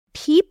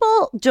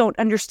people don't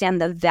understand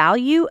the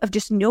value of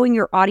just knowing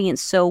your audience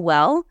so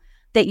well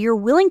that you're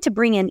willing to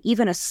bring in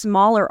even a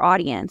smaller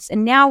audience.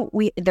 And now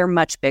they're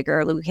much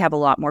bigger. We have a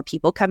lot more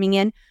people coming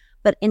in.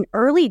 But in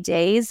early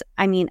days,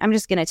 I mean, I'm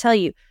just going to tell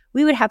you,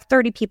 we would have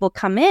 30 people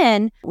come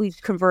in,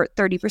 we'd convert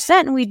 30%,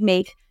 and we'd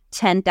make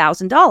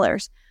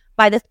 $10,000.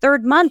 By the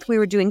third month, we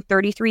were doing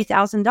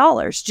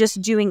 $33,000,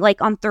 just doing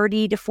like on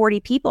 30 to 40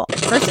 people.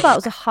 First of all, it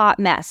was a hot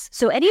mess.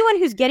 So anyone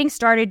who's getting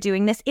started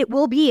doing this, it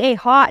will be a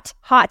hot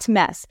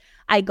mess.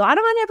 I got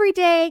on every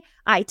day.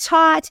 I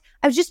taught.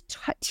 I was just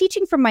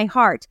teaching from my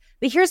heart.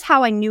 But here's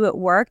how I knew it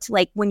worked.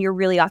 Like when you're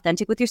really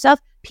authentic with yourself,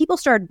 people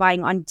started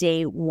buying on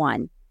day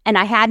one. And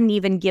I hadn't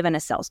even given a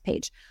sales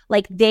page.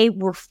 Like they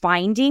were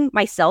finding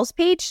my sales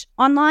page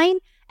online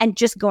and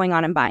just going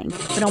on and buying.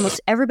 But almost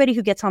everybody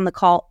who gets on the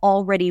call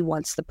already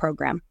wants the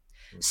program.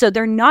 So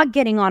they're not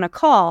getting on a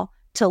call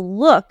to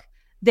look.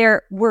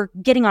 We're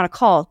getting on a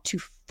call to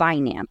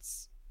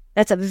finance.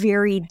 That's a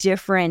very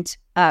different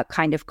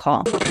kind of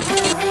call.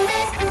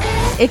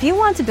 If you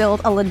want to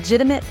build a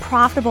legitimate,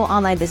 profitable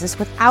online business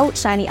without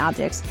shiny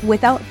objects,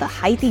 without the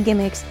hypey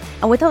gimmicks,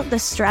 and without the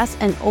stress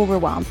and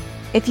overwhelm,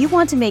 if you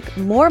want to make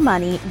more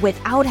money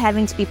without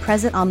having to be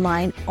present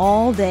online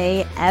all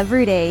day,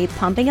 every day,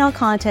 pumping out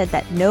content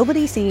that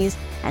nobody sees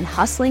and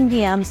hustling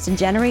DMs to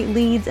generate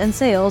leads and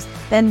sales,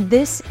 then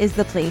this is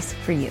the place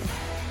for you.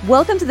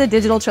 Welcome to the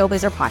Digital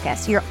Trailblazer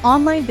Podcast, your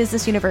online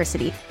business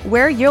university,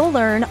 where you'll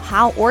learn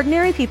how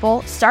ordinary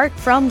people start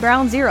from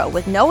ground zero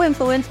with no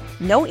influence,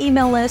 no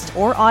email list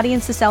or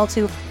audience to sell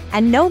to,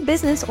 and no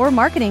business or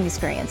marketing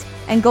experience,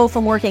 and go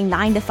from working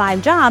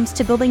 9-to-5 jobs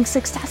to building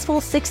successful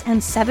 6- and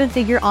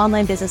 7-figure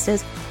online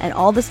businesses and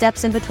all the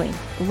steps in between.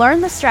 Learn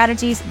the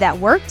strategies that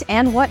worked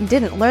and what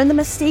didn't. Learn the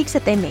mistakes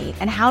that they made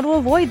and how to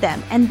avoid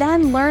them, and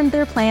then learn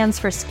their plans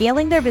for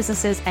scaling their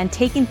businesses and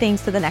taking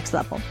things to the next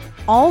level.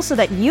 All so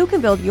that you can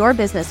build your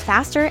business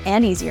faster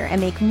and easier and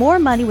make more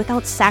money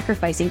without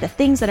sacrificing the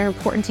things that are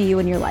important to you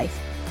in your life.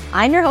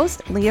 I'm your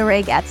host, Leah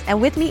Ray Getz, and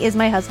with me is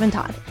my husband,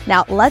 Todd.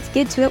 Now, let's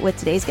get to it with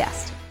today's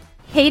guest.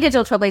 Hey,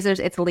 Digital Trailblazers,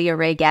 it's Leah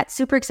Ray Getz.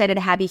 Super excited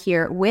to have you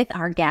here with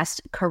our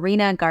guest,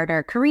 Carina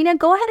Gardiner. Carina,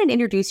 go ahead and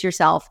introduce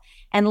yourself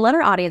and let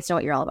our audience know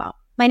what you're all about.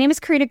 My name is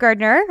Carina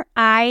Gardiner.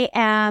 I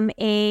am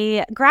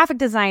a graphic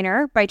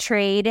designer by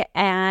trade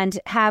and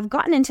have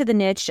gotten into the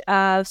niche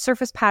of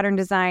surface pattern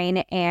design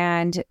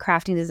and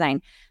crafting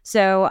design.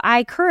 So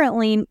I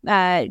currently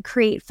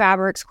create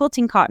fabrics,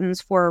 quilting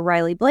cottons for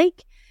Riley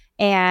Blake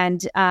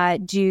and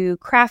do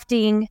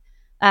crafting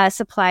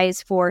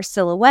supplies for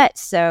silhouette.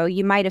 So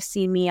you might have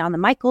seen me on the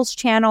Michaels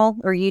channel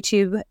or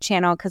YouTube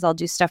channel because I'll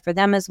do stuff for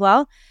them as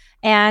well.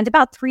 And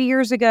about 3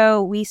 years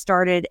ago, we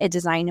started a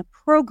design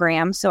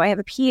program. So I have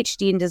a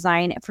PhD in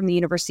design from the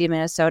University of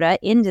Minnesota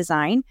in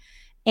design.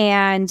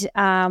 And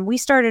we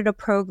started a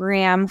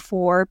program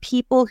for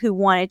people who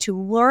wanted to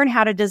learn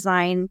how to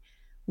design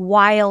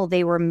while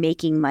they were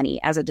making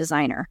money as a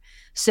designer.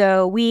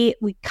 So we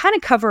kind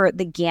of cover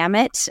the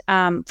gamut.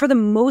 For the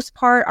most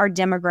part, our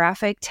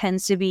demographic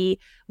tends to be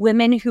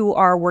women who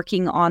are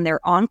working on their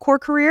encore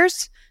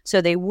careers.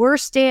 So they were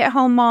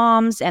stay-at-home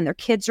moms and their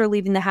kids are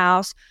leaving the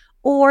house,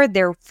 or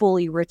they're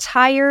fully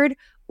retired,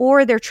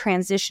 or they're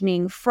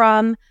transitioning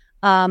from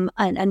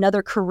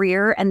another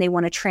career and they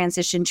want to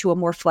transition to a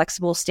more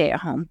flexible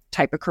stay-at-home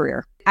type of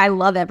career. I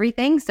love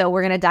everything, so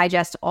we're going to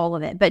digest all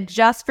of it. But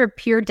just for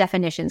pure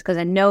definitions, because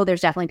I know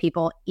there's definitely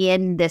people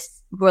in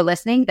this who are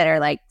listening that are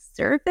like,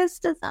 surface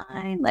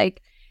design?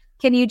 Like,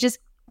 can you just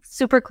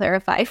super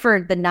clarify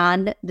for the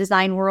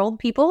non-design world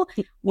people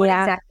what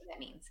exactly that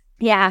means?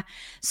 Yeah.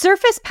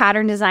 Surface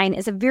pattern design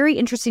is a very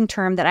interesting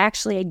term that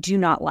I do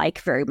not like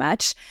very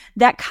much.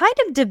 That kind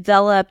of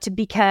developed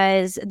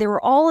because there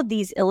were all of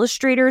these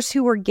illustrators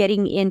who were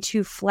getting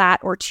into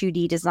flat or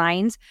 2D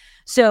designs.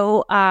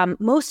 So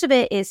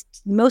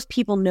most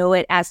people know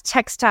it as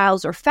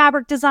textiles or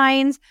fabric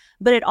designs,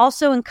 but it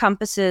also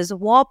encompasses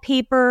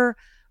wallpaper,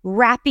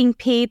 wrapping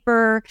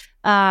paper,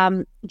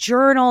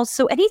 journals.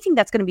 So anything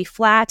that's going to be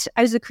flat.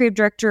 I was the creative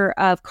director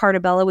of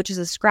Cartabella, which is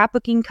a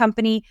scrapbooking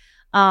company.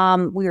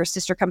 We were a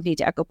sister company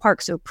to Echo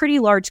Park, so a pretty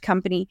large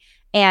company,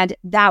 and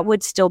that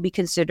would still be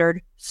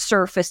considered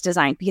surface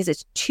design because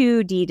it's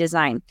 2D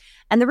design.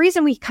 And the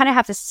reason we kind of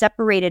have to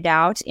separate it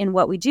out in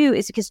what we do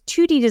is because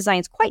 2D design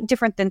is quite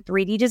different than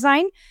 3D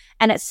design.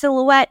 And at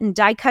Silhouette and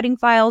die cutting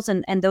files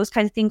and those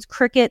kinds of things,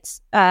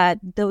 Cricuts,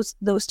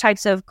 those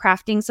types of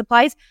crafting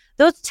supplies,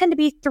 those tend to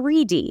be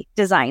 3D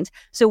designs.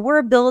 So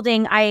we're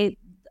building, I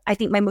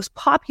think my most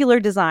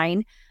popular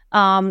design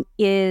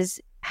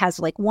has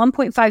like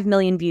 1.5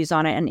 million views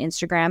on it on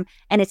Instagram.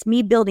 And it's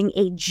me building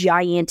a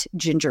giant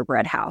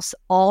gingerbread house,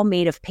 all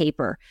made of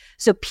paper.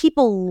 So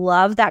people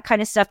love that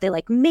kind of stuff. They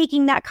like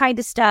making that kind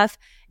of stuff.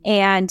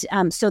 And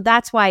so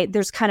that's why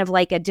there's kind of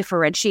like a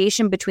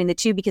differentiation between the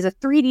two, because a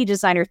 3D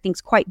designer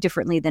thinks quite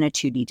differently than a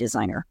 2D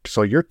designer.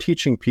 So you're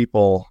teaching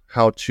people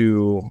how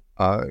to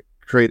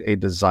create a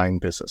design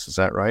business. Is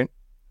that right?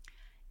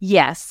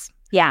 Yes.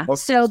 Yeah. Okay.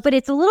 So, but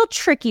it's a little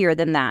trickier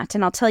than that.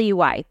 And I'll tell you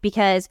why.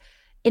 Because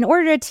in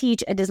order to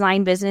teach a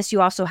design business,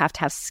 you also have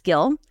to have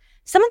skill.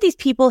 some of these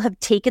people have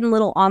taken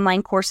little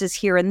online courses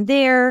here and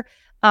there.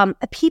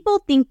 People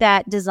think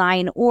that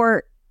design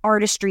or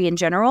artistry in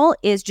general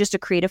is just a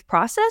creative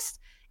process.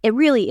 It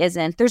really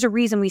isn't. There's a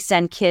reason we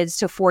send kids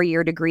to a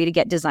 4-year degree to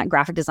get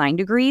graphic design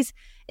degrees,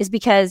 is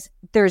because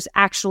there's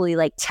actually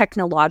like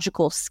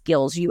technological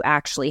skills you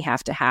actually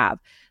have to have.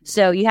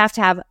 So you have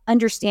to have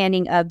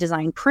understanding of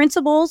design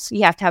principles,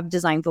 you have to have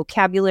design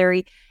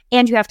vocabulary,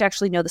 and you have to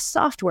actually know the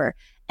software.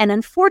 And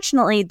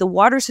unfortunately, the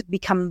waters have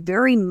become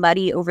very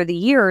muddy over the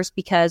years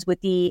because with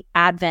the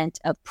advent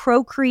of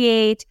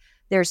Procreate,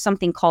 there's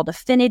something called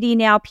Affinity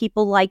now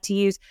people like to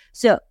use.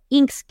 So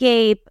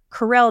Inkscape,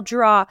 Corel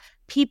Draw,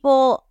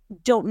 people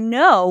don't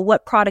know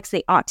what products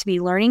they ought to be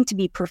learning to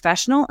be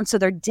professional. And so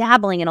they're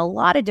dabbling in a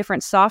lot of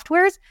different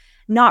softwares,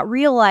 not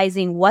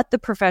realizing what the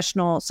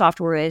professional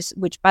software is,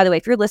 which, by the way,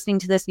 if you're listening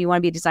to this and you want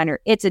to be a designer,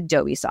 it's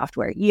Adobe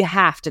software. You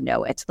have to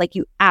know it. Like,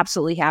 you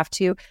absolutely have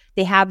to.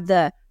 They have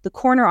the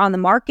corner on the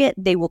market.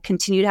 They will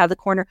continue to have the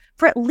corner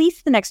for at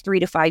least the next 3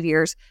 to 5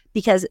 years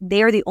because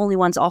they are the only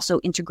ones also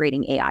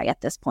integrating AI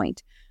at this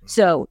point.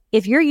 So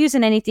if you're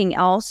using anything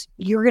else,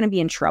 you're going to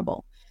be in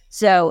trouble.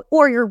 So,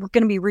 or you're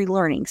going to be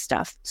relearning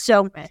stuff.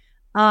 So,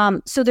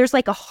 so there's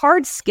like a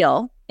hard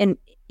skill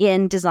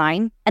in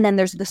design, and then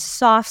there's the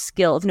soft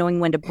skill of knowing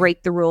when to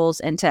break the rules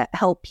and to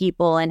help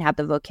people and have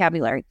the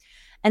vocabulary.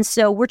 And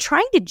so we're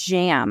trying to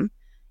jam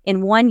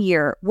in 1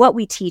 year what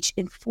we teach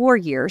in 4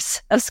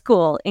 years of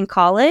school in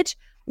college,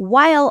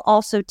 while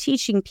also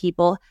teaching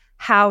people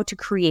how to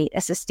create a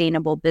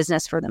sustainable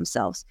business for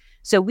themselves.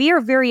 So we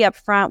are very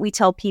upfront. We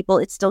tell people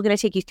it's still going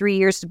to take you 3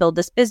 years to build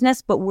this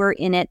business, but we're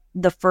in it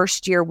the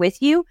first year with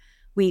you.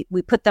 We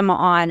put them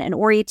on an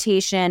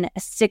orientation, a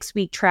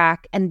 6-week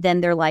track, and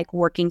then they're like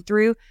working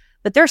through.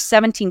 But there's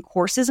 17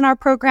 courses in our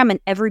program, and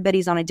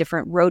everybody's on a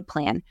different road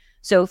plan.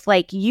 So if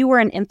like you were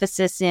an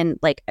emphasis in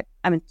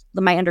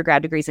my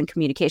undergrad degree is in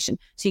communication.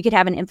 So you could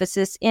have an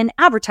emphasis in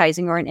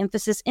advertising or an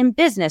emphasis in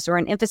business or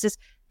an emphasis.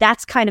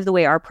 That's kind of the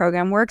way our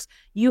program works.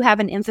 You have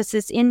an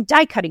emphasis in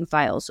die cutting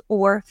files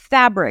or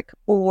fabric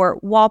or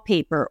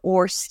wallpaper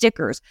or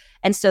stickers.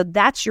 And so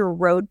that's your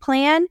road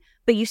plan,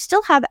 but you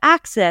still have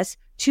access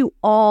to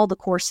all the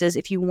courses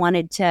if you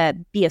wanted to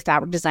be a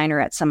fabric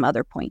designer at some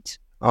other point.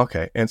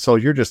 Okay. And so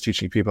you're just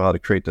teaching people how to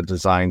create the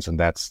designs, and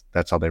that's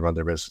how they run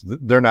their business.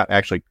 They're not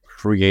actually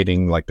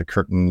creating like the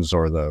curtains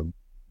or the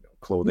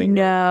clothing.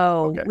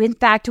 No. Okay. In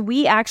fact,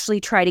 we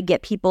actually try to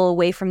get people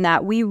away from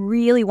that. We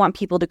really want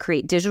people to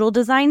create digital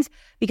designs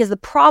because the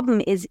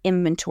problem is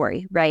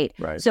inventory, right?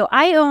 So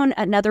I own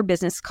another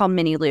business called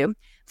Miniloo.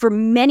 For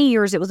many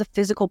years, it was a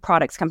physical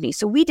products company.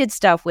 So we did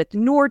stuff with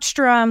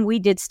Nordstrom. We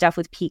did stuff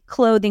with Peak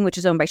Clothing, which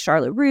is owned by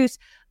Charlotte Russe,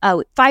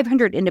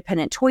 500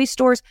 independent toy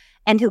stores.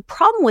 And the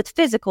problem with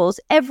physicals,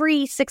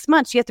 every 6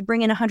 months, you have to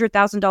bring in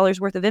 $100,000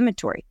 worth of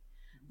inventory.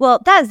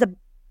 Well, that is a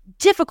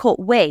difficult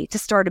way to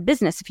start a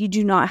business if you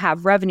do not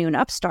have revenue and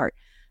upstart.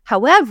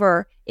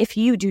 However, if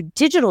you do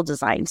digital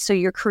design, so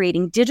you're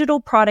creating digital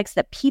products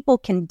that people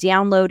can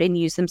download and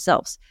use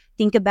themselves.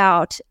 Think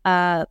about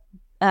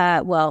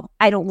well,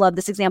 I don't love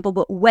this example,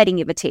 but wedding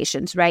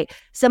invitations, right?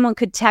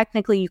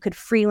 You could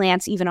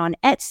freelance even on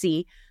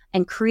Etsy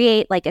and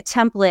create like a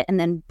template and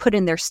then put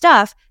in their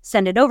stuff,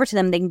 send it over to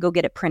them. They can go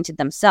get it printed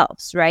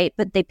themselves, right?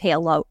 But they pay a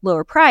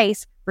lower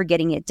price for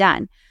getting it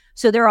done.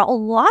 So there are a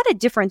lot of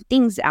different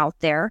things out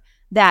there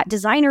that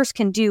designers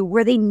can do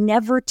where they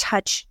never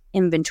touch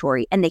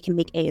inventory and they can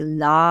make a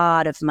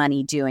lot of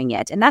money doing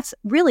it. And that's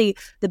really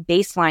the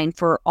baseline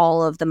for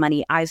all of the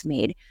money I've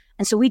made.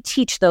 And so we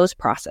teach those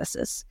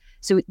processes.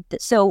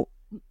 So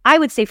I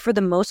would say for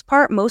the most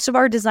part, most of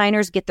our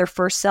designers get their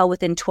first sell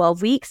within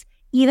 12 weeks,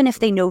 even if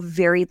they know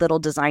very little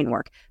design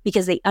work,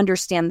 because they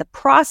understand the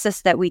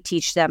process that we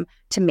teach them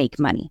to make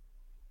money.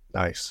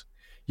 Nice.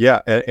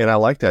 Yeah. And I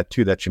like that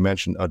too, that you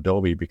mentioned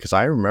Adobe, because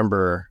I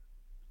remember,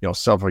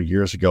 several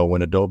years ago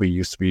when Adobe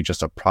used to be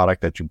just a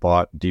product that you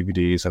bought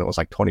DVDs and it was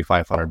like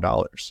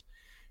 $2,500.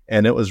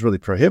 And it was really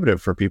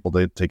prohibitive for people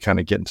to kind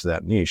of get into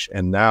that niche.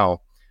 And now,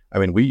 I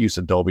mean, we use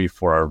Adobe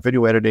for our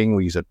video editing.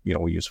 We use it,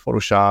 we use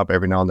Photoshop.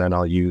 Every now and then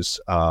I'll use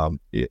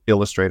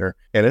Illustrator.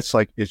 And it's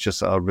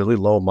just a really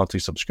low monthly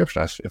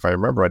subscription. If I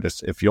remember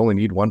right, if you only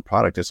need one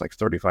product, it's like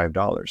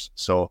 $35.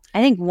 So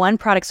I think one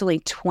product's only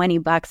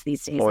 $20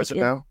 these days. Oh, is it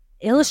now?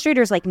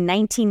 Illustrator is like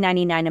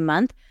 $19.99 a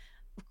month.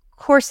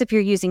 Of course, if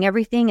you're using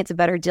everything, it's a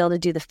better deal to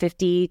do the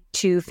 $50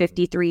 to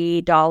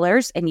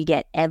 $53 and you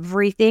get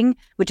everything,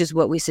 which is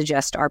what we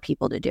suggest our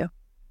people to do.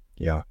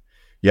 Yeah.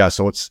 Yeah,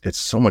 so it's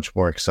so much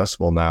more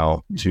accessible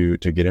now to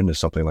get into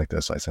something like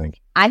this, I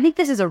think. I think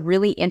this is a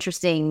really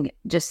interesting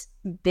just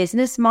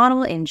business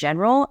model in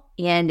general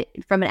and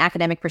from an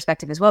academic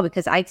perspective as well,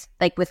 because I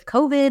like with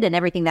COVID and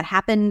everything that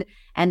happened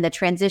and the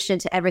transition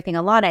to everything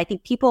online, I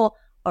think people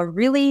are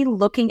really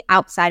looking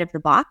outside of the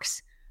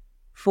box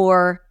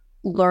for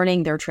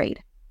learning their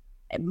trade.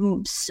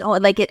 So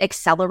like it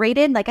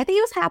accelerated, like I think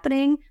it was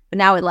happening, but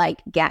now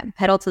it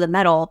pedal to the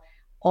metal,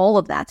 all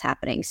of that's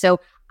happening.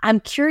 So I'm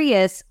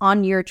curious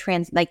on your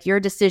your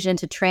decision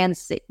to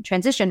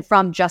transition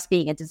from just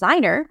being a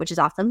designer, which is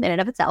awesome in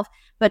and of itself,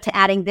 but to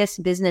adding this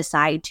business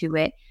side to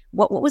it.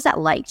 What was that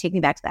like? Take me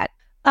back to that.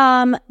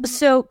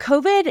 So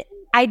COVID,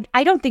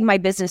 I don't think my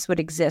business would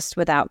exist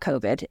without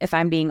COVID, if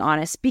I'm being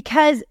honest,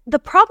 because the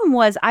problem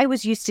was I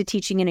was used to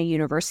teaching in a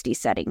university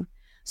setting.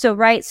 So,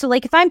 right. So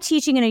like if I'm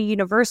teaching in a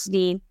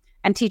university,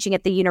 I'm teaching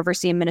at the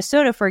University of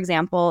Minnesota, for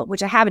example,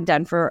 which I haven't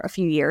done for a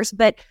few years.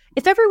 But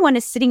if everyone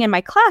is sitting in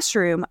my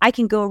classroom, I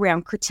can go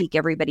around, critique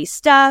everybody's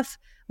stuff.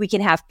 We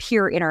can have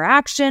peer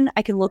interaction.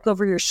 I can look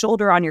over your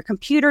shoulder on your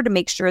computer to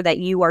make sure that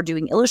you are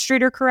doing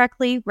Illustrator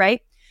correctly,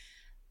 right?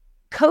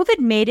 COVID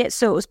made it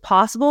so it was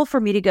possible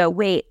for me to go,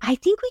 wait, I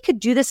think we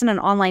could do this in an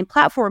online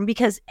platform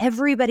because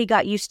everybody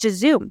got used to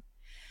Zoom.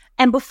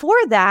 And before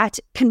that,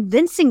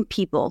 convincing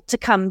people to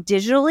come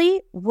digitally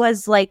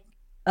was like,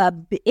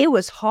 it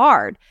was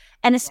hard.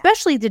 And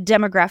especially the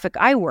demographic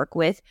I work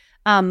with,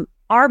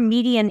 our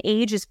median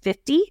age is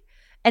 50.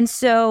 And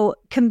so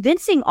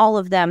convincing all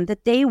of them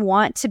that they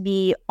want to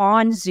be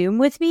on Zoom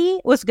with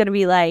me was going to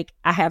be like,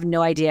 I have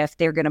no idea if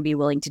they're going to be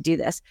willing to do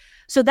this.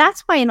 So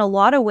that's why in a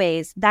lot of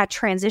ways, that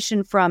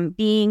transition from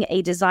being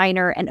a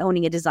designer and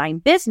owning a design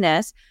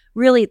business,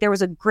 really, there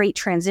was a great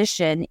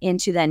transition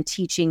into then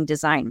teaching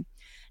design.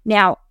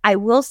 Now, I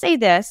will say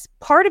this,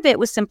 part of it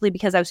was simply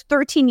because I was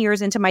 13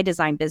 years into my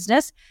design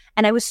business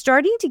and I was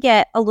starting to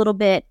get a little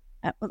bit,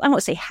 I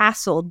won't say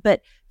hassled,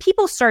 but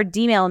people started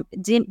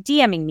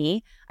DMing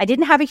me. I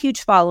didn't have a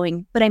huge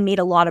following, but I made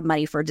a lot of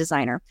money for a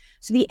designer.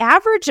 So the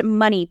average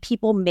money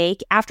people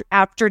make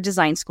after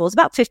design school is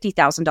about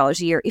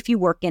 $50,000 a year if you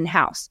work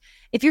in-house.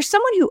 If you're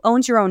someone who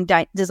owns your own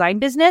design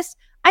business,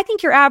 I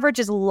think your average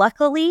is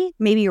luckily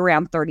maybe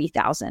around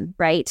 30,000,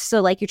 right?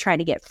 So like you're trying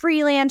to get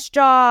freelance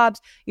jobs,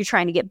 you're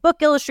trying to get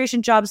book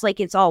illustration jobs, like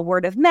it's all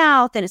word of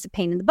mouth and it's a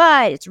pain in the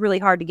butt. It's really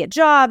hard to get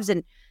jobs.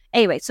 And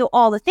anyway, so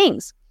all the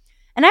things.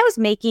 And I was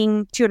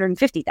making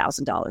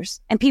 $250,000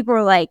 and people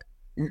were like,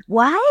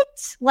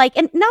 what? Like,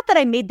 and not that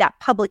I made that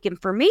public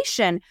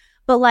information,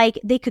 but like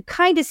they could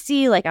kind of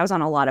see like I was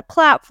on a lot of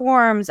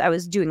platforms. I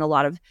was doing a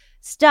lot of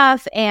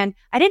stuff and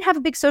I didn't have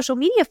a big social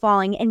media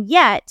following. And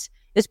yet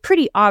it was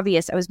pretty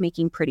obvious I was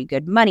making pretty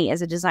good money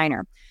as a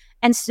designer.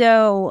 And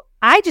so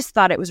I just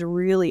thought it was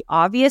really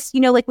obvious. You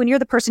know, like when you're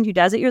the person who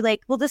does it, you're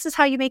like, well, this is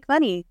how you make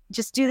money.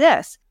 Just do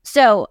this.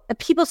 So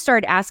people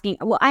started asking,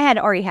 well, I had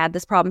already had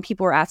this problem.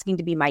 People were asking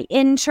to be my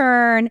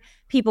intern.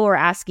 People were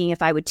asking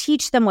if I would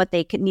teach them what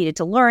they needed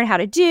to learn how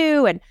to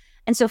do. And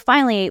so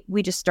finally,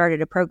 we just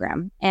started a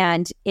program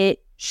and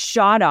it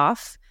shot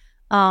off.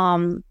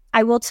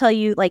 I will tell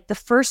you, like the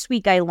first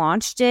week I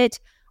launched it,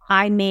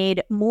 I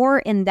made more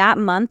in that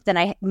month than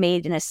I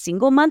made in a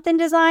single month in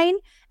design.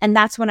 And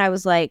that's when I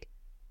was like,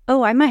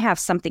 oh, I might have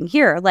something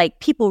here. Like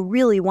people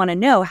really want to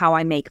know how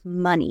I make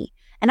money.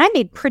 And I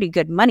made pretty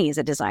good money as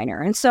a designer.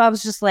 And so I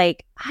was just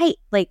like,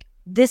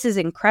 this is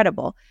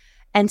incredible.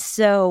 And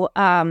so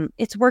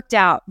it's worked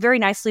out very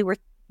nicely.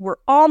 We're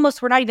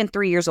not even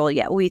 3 years old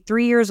yet. We'll be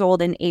 3 years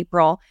old in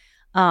April.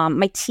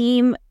 My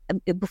team,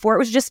 before it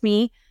was just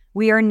me,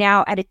 we are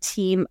now at a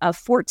team of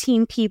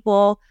 14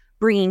 people,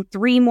 bringing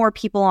 3 more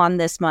people on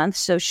this month.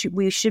 So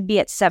we should be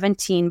at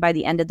 17 by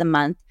the end of the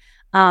month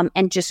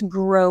and just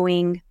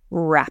growing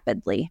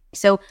rapidly.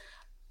 So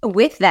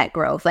with that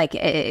growth, like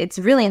it's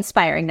really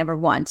inspiring, number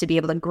one, to be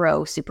able to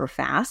grow super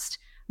fast.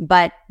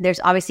 But there's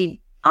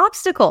obviously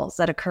obstacles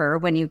that occur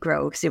when you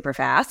grow super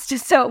fast.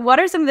 So what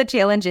are some of the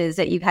challenges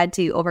that you've had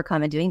to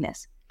overcome in doing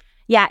this?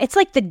 Yeah, it's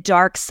like the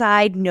dark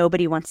side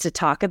nobody wants to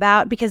talk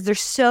about because they're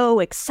so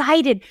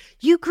excited.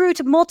 You grew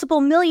to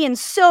multiple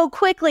millions so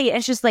quickly. And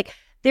it's just like,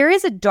 there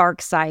is a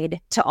dark side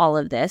to all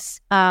of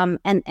this.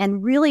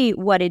 And really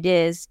what it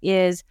is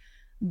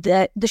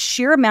the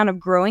sheer amount of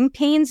growing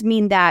pains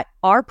mean that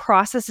our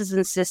processes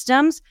and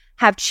systems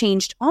have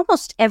changed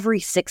almost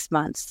every 6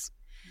 months.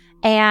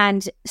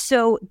 And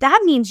so that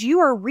means you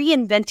are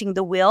reinventing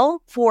the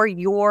wheel for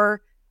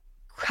your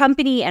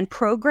company and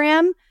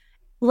program,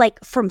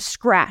 like from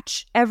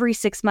scratch every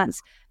 6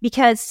 months,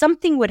 because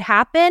something would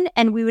happen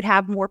and we would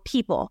have more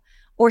people,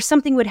 or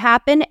something would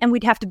happen and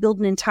we'd have to build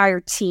an entire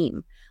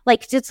team.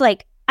 Like, it's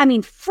like, I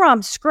mean,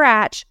 from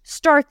scratch,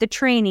 start the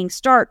training,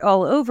 start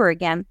all over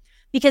again.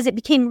 Because it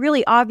became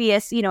really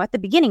obvious, you know, at the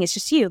beginning, it's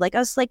just you. Like, I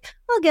was like,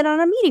 I'll get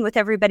on a meeting with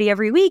everybody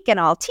every week and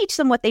I'll teach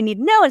them what they need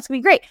to know. And it's going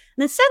to be great.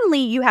 And then suddenly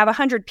you have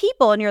 100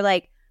 people and you're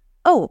like,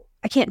 oh,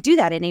 I can't do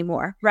that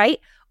anymore, right?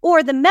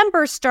 Or the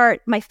members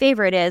start, my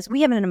favorite is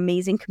we have an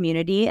amazing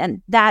community.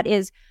 And that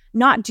is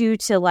not due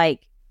to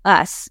like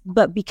us,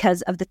 but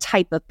because of the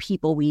type of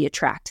people we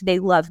attract. They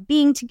love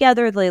being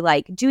together. They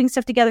like doing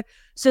stuff together.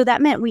 So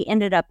that meant we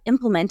ended up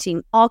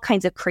implementing all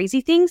kinds of crazy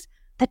things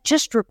that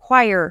just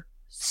require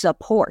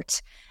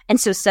support. And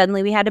so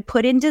suddenly we had to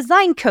put in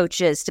design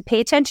coaches to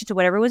pay attention to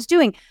what everyone's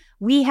doing.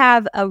 We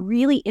have a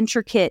really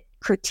intricate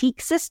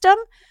critique system.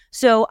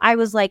 So I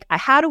was like,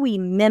 how do we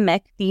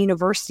mimic the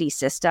university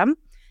system?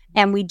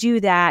 And we do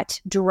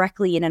that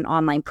directly in an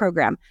online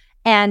program.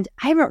 And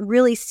I haven't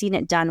really seen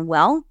it done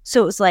well.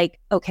 So it was like,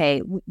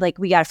 okay, like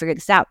we got to figure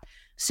this out.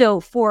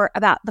 So for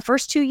about the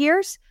first 2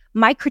 years,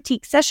 my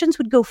critique sessions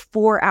would go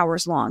 4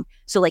 hours long.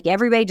 So like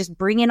everybody just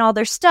bring in all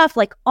their stuff,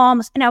 like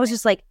almost, and I was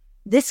just like,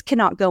 this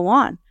cannot go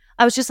on.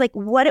 I was just like,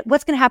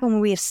 what's going to happen when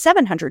we have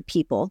 700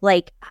 people?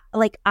 Like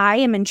I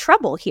am in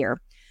trouble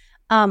here.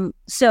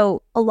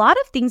 So a lot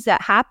of things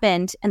that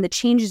happened and the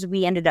changes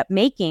we ended up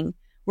making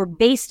were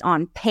based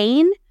on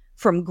pain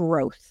from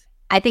growth.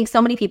 I think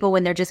so many people,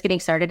 when they're just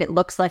getting started, it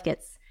looks like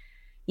it's,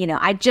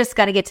 I just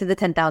got to get to the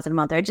 10,000 a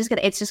month. It's just going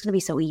to be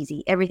so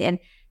easy.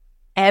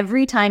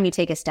 Every time you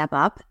take a step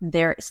up,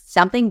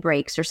 something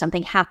breaks or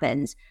something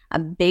happens, a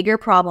bigger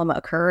problem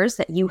occurs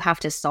that you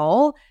have to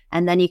solve,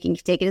 and then you can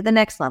take it to the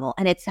next level.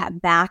 And it's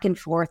that back and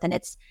forth.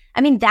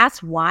 And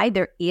that's why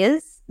there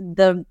is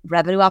the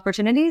revenue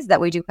opportunities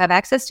that we do have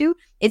access to.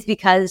 It's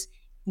because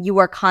you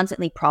are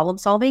constantly problem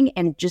solving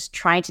and just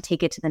trying to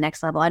take it to the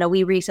next level. I know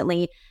we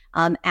recently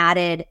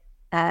added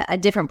a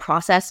different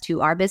process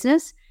to our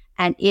business.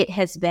 And it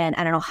has been,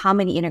 I don't know how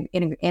many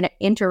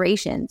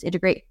iterations,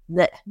 integrate,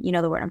 the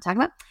word I'm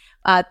talking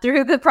about,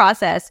 through the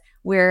process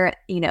where,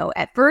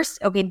 at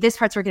first, okay, this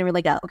part's working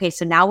really good. Okay,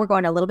 so now we're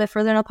going a little bit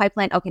further in the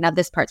pipeline. Okay, now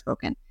this part's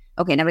broken.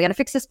 Okay, now we got to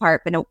fix this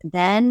part, but no,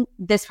 then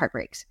this part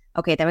breaks.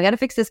 Okay, then we got to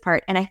fix this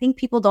part. And I think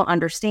people don't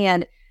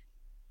understand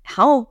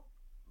how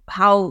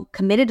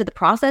committed to the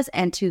process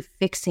and to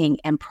fixing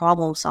and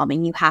problem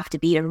solving you have to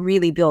be to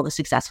really build a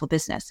successful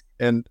business.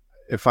 And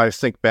if I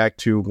think back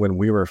to when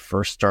we were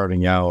first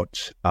starting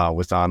out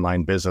with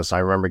online business, I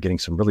remember getting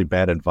some really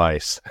bad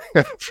advice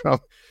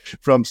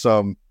from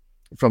some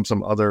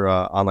other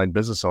online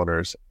business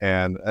owners.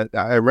 And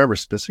I remember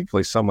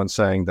specifically someone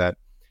saying that,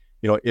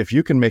 if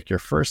you can make your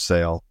first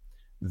sale,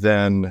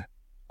 then,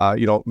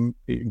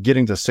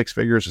 getting to 6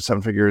 figures or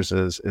 7 figures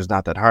is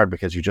not that hard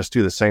because you just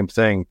do the same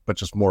thing, but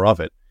just more of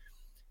it.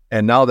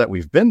 And now that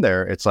we've been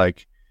there, it's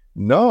like,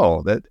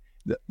 no,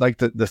 like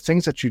the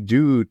things that you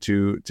do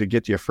to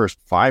get to your first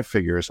 5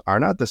 figures are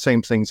not the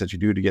same things that you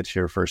do to get to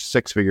your first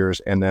 6 figures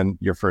and then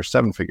your first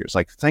 7 figures.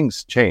 Like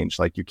things change.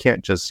 Like you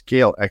can't just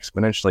scale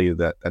exponentially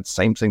that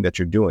same thing that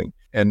you're doing.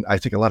 And I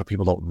think a lot of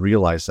people don't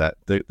realize that,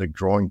 the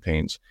growing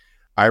pains.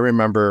 I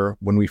remember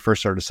when we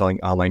first started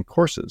selling online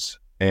courses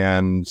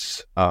and,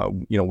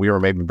 we were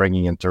maybe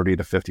bringing in 30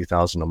 to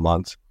 50,000 a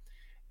month.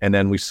 And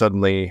then we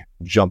suddenly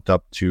jumped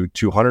up to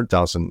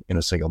 200,000 in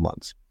a single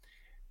month.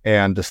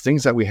 And the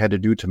things that we had to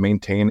do to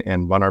maintain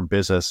and run our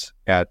business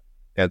at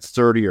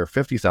 30 or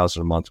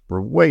 50,000 a month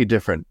were way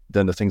different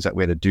than the things that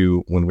we had to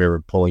do when we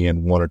were pulling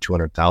in 100 or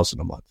 200,000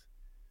 a month.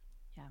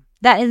 Yeah,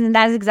 that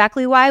is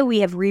exactly why we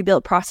have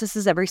rebuilt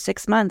processes every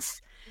 6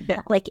 months.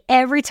 Yeah. Like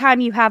every time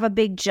you have a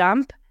big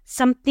jump,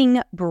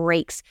 something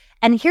breaks.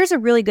 And here's a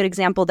really good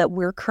example that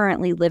we're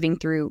currently living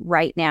through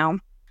right now.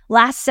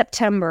 Last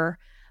September,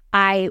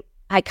 I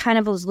kind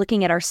of was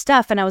looking at our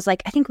stuff and I was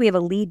like, I think we have a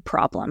lead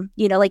problem.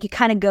 Like you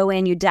kind of go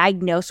in, you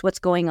diagnose what's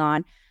going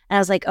on. And I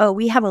was like, oh,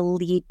 we have a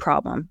lead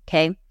problem.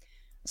 Okay.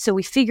 So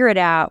we figure it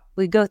out.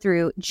 We go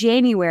through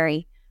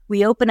January,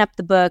 we open up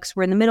the books.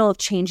 We're in the middle of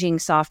changing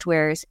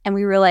softwares and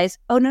we realize,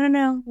 oh,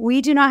 no. We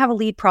do not have a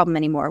lead problem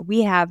anymore.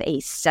 We have a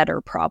setter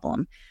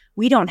problem.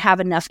 We don't have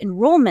enough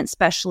enrollment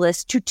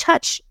specialists to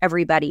touch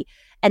everybody.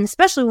 And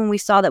especially when we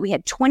saw that we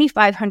had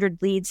 2,500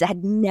 leads that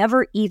had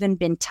never even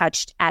been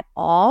touched at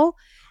all.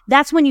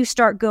 That's when you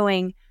start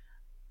going,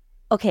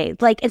 okay,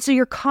 and so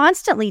you're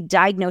constantly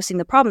diagnosing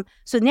the problem.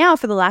 So now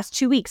for the last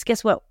 2 weeks,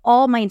 guess what?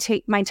 All my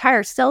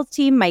entire sales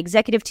team, my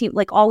executive team,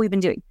 all we've been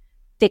doing,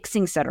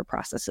 fixing setter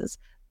processes,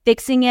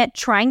 fixing it,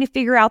 trying to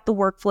figure out the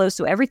workflow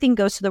so everything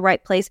goes to the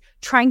right place,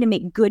 trying to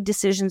make good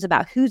decisions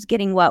about who's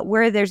getting what,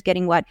 where there's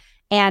getting what,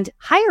 and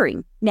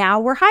hiring. Now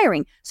we're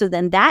hiring. So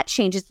then that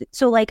changes.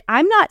 So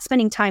I'm not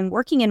spending time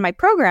working in my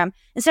program.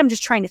 Instead, I'm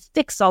just trying to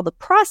fix all the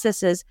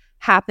processes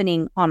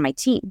happening on my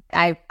team.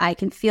 I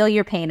can feel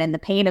your pain and the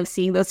pain of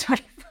seeing those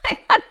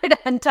 2,500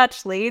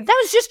 untouched leads. That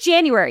was just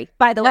January,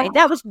 by the way.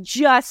 That was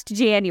just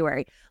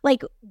January.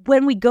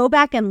 When we go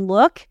back and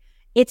look,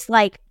 it's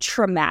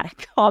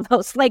traumatic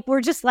almost.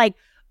 We're just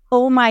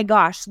oh my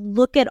gosh,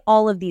 look at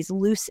all of these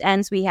loose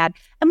ends we had.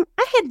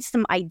 I had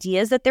some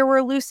ideas that there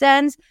were loose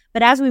ends,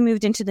 but as we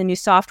moved into the new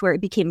software,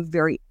 it became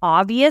very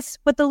obvious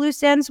what the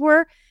loose ends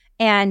were.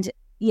 And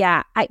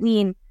yeah,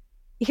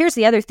 here's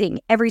the other thing.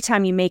 Every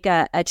time you make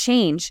a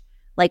change,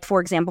 for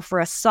example, for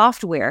a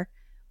software,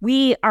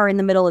 we are in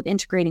the middle of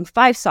integrating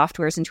 5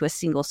 softwares into a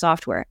single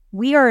software.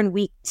 We are in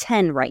week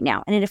 10 right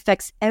now, and it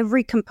affects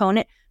every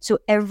component. So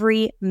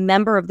every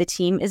member of the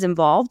team is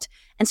involved.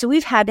 And so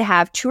we've had to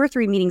have 2 or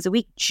 3 meetings a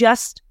week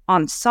just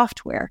on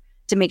software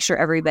to make sure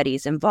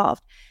everybody's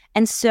involved.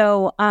 And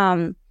so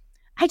I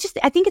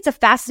think it's a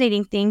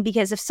fascinating thing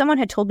because if someone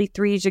had told me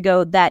 3 years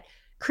ago that,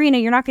 Carina,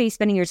 you're not going to be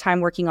spending your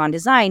time working on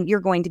design, you're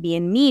going to be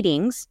in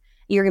meetings,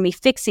 you're going to be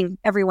fixing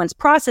everyone's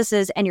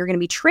processes, and you're going to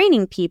be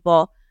training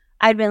people,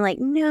 I'd been like,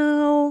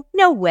 no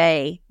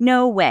way.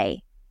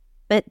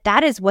 But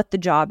that is what the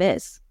job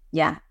is.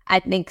 Yeah. I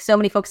think so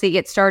many folks, they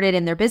get started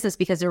in their business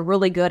because they're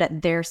really good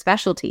at their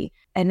specialty.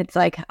 And it's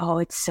oh,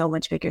 it's so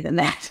much bigger than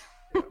that.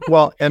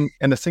 Well, and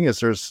the thing is,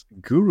 there's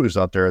gurus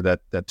out there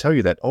that tell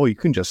you that, oh, you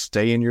can just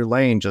stay in your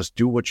lane, just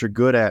do what you're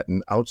good at,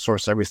 and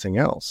outsource everything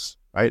else,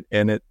 right?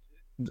 And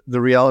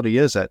the reality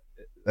is that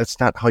that's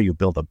not how you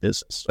build a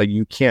business. Like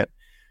you can't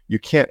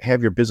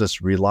have your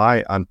business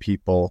rely on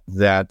people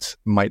that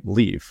might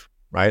leave,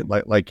 right?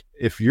 Like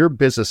if your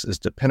business is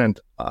dependent,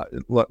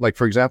 like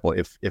for example,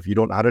 if you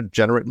don't know how to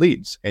generate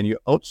leads and you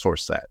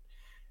outsource that,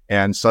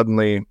 and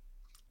suddenly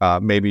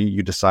maybe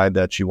you decide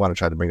that you want to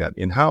try to bring that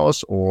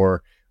in-house,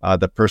 or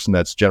the person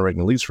that's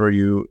generating leads for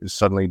you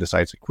suddenly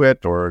decides to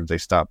quit, or they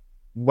stop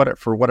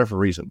for whatever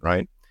reason,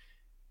 right?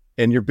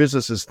 And your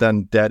business is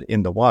then dead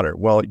in the water.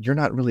 Well, you're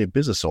not really a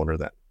business owner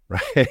then,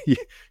 right?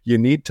 You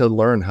need to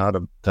learn how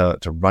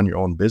to run your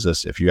own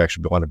business if you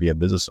actually want to be a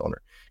business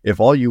owner. If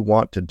all you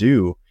want to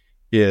do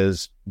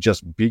is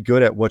just be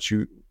good at what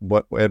you're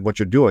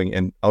doing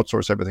and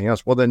outsource everything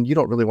else, well, then you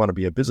don't really want to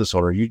be a business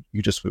owner. You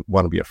just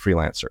want to be a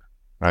freelancer,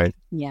 right?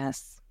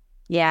 Yes.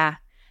 Yeah.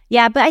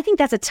 Yeah, but I think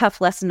that's a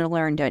tough lesson to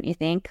learn, don't you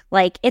think?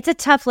 Like, it's a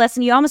tough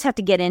lesson. You almost have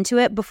to get into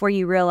it before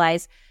you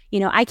realize,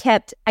 I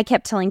kept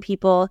telling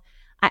people,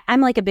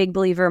 I'm like a big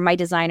believer, my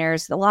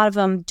designers, a lot of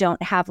them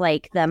don't have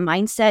like the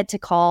mindset to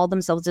call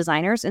themselves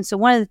designers. And so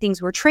one of the things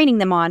we're training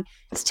them on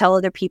is tell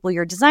other people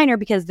you're a designer,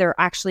 because there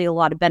are actually a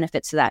lot of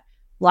benefits to that.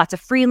 Lots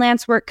of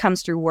freelance work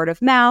comes through word of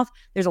mouth.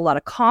 There's a lot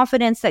of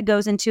confidence that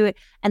goes into it.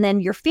 And then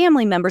your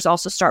family members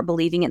also start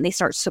believing it, and they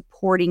start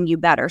supporting you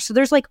better. So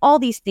there's like all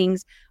these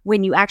things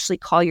when you actually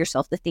call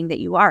yourself the thing that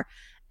you are.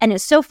 And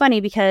it's so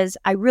funny because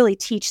I really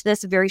teach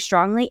this very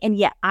strongly. And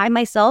yet I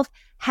myself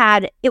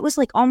it was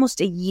like almost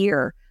a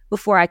year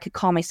before I could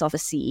call myself a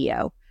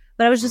CEO.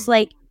 But I was just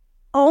like,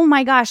 oh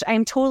my gosh, I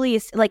am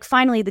totally, like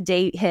finally the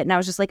day hit and I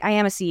was just like, I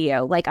am a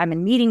CEO. Like I'm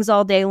in meetings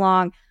all day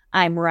long.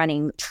 I'm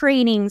running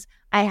trainings.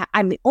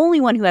 I'm the only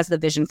one who has the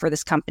vision for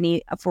this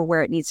company for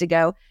where it needs to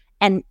go.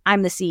 And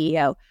I'm the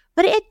CEO.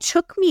 But it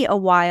took me a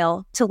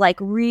while to like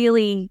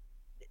really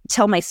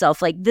tell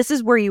myself like, this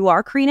is where you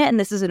are, Carina, and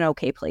this is an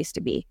okay place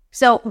to be.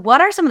 So what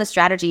are some of the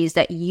strategies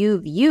that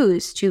you've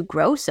used to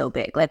grow so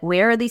big? Like,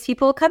 where are these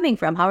people coming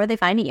from? How are they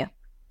finding you?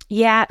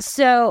 Yeah.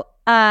 So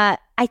I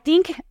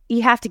think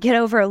you have to get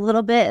over a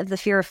little bit of the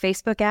fear of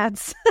Facebook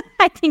ads.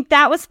 I think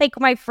that was like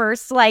my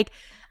first,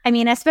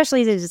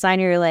 especially as a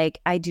designer, you're like,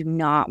 I do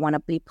not want to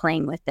be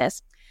playing with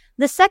this.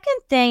 The second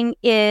thing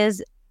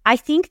is I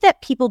think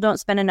that people don't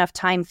spend enough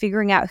time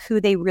figuring out who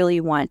they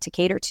really want to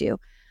cater to.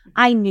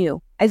 I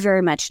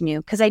very much knew,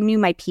 because I knew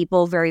my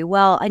people very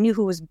well. I knew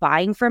who was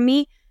buying from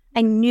me.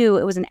 I knew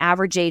it was an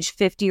average age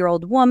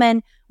 50-year-old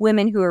women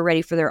who were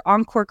ready for their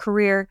encore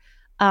career.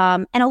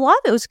 And a lot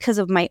of it was because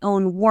of my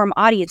own warm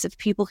audience of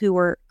people who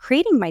were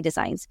creating my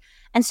designs.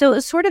 And so it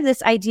was sort of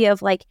this idea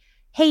of like,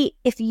 hey,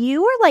 if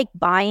you were like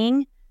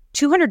buying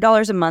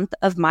 $200 a month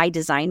of my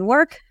design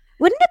work,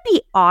 wouldn't it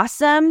be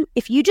awesome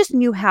if you just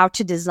knew how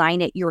to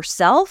design it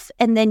yourself?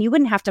 And then you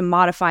wouldn't have to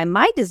modify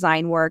my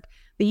design work,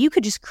 but you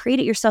could just create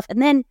it yourself.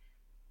 And then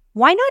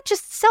why not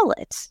just sell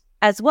it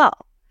as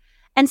well?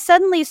 And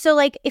suddenly, so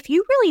like if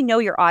you really know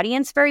your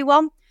audience very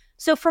well,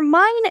 so for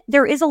mine,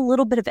 there is a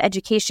little bit of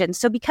education.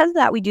 So because of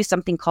that, we do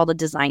something called a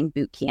design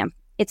boot camp.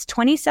 It's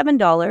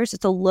 $27.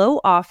 It's a low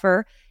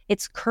offer.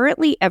 It's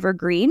currently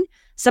evergreen.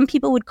 Some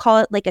people would call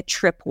it like a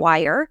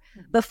tripwire.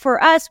 But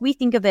for us, we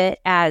think of it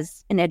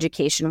as an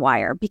education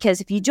wire,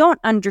 because if you don't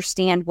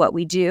understand what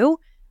we do,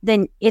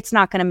 then it's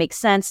not going to make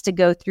sense to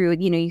go through,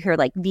 you hear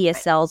like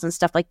VSLs and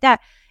stuff like that.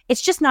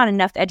 It's just not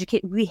enough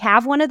educate. We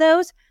have one of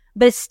those,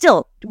 but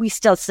we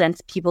still send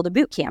people to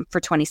boot camp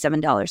for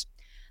 $27.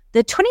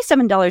 The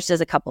 $27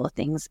 does a couple of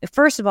things.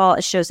 First of all,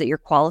 it shows that you're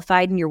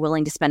qualified and you're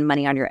willing to spend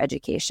money on your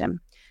education.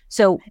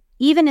 So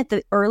even at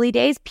the early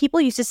days, people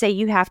used to say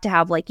you have to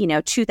have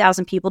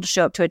 2,000 people to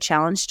show up to a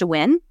challenge to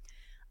win.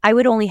 I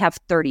would only have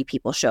 30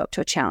 people show up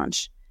to a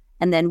challenge.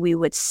 And then we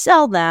would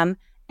sell them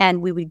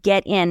and we would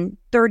get in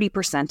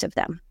 30% of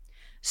them.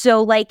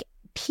 So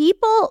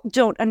people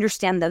don't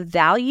understand the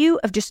value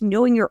of just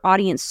knowing your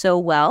audience so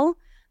well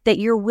that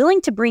you're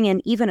willing to bring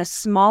in even a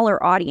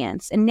smaller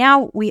audience. And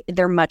now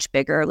they're much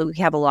bigger. We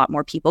have a lot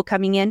more people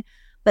coming in.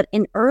 But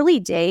in early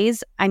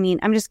days, I'm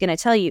just going to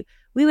tell you,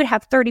 we would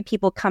have 30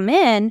 people come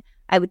in.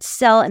 I would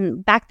sell,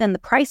 and back then the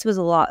price was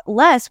a lot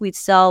less. We'd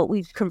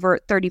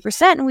convert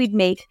 30% and we'd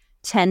make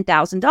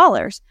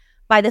 $10,000.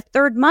 By the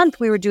third month,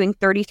 we were doing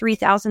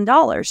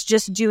 $33,000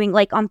 just doing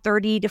on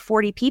 30 to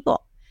 40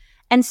 people.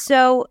 And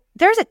so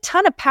there's a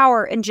ton of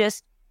power in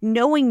just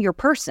knowing your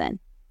person,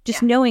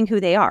 knowing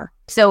who they are.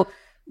 So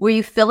were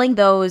you filling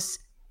those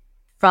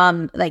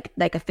from like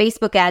a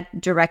Facebook ad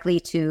directly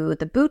to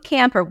the boot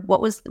camp, or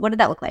what did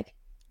that look like?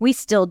 We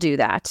still do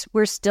that.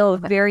 We're still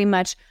very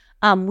much,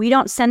 we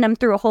don't send them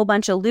through a whole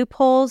bunch of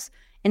loopholes.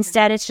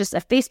 Instead, it's just a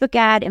Facebook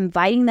ad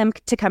inviting them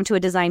to come to a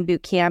design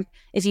boot camp.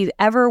 If you've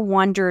ever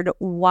wondered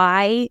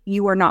why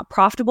you are not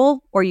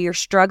profitable or you're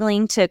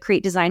struggling to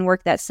create design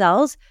work that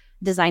sells,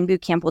 Design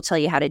Boot Camp will tell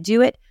you how to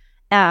do it.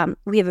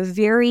 We have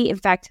in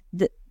fact,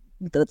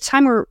 the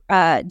time we're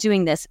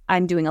doing this,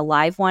 I'm doing a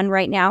live one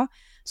right now.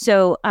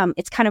 So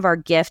it's kind of our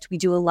gift. We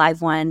do a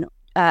live one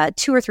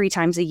 2 or 3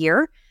 times a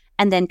year.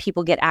 And then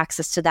people get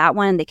access to that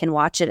one. They can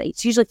watch it.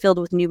 It's usually filled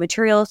with new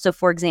material. So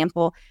for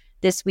example,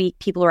 this week,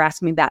 people are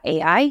asking me about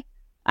AI.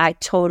 I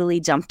totally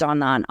jumped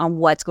on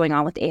what's going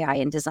on with AI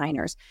and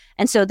designers.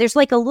 And so there's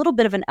like a little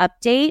bit of an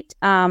update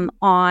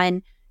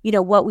on,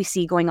 what we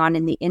see going on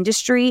in the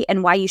industry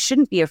and why you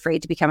shouldn't be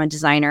afraid to become a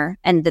designer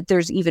and that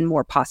there's even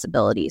more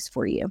possibilities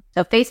for you.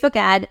 So Facebook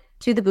ad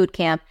to the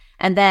bootcamp.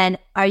 And then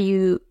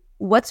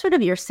what's sort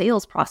of your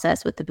sales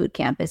process with the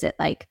bootcamp? Is it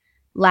like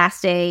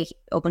last day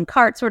open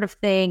cart sort of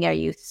thing? Are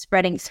you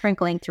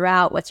sprinkling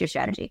throughout? What's your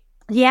strategy?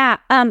 Yeah.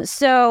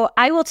 So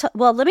I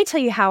will let me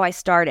tell you how I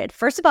started.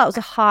 First of all, it was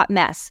a hot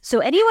mess. So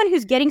anyone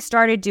who's getting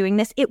started doing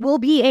this, it will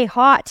be a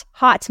hot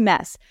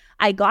mess.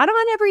 I got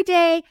on every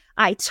day.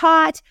 I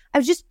taught. I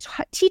was just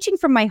teaching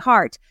from my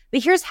heart.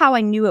 But here's how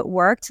I knew it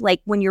worked.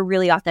 Like when you're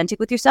really authentic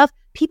with yourself,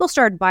 people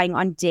started buying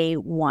on day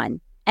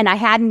one. And I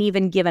hadn't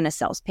even given a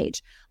sales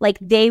page. Like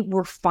they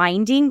were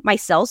finding my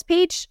sales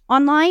page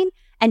online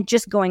and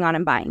just going on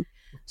and buying.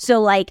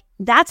 So like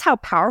that's how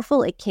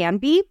powerful it can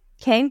be.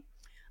 Okay.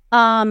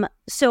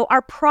 So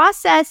our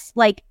process,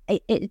 like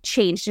it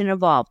changed and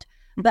evolved,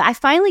 but I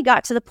finally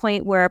got to the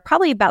point where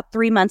probably about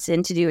 3 months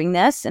into doing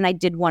this, and I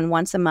did one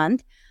once a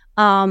month.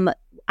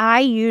 I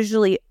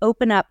usually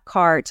open up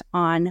cart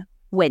on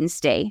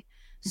Wednesday.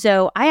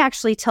 So I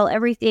actually tell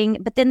everything,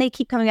 but then they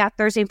keep coming out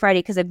Thursday and Friday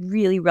because I have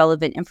really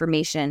relevant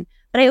information.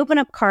 But I open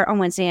up cart on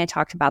Wednesday and I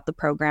talked about the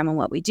program and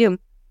what we do.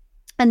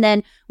 And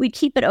then we'd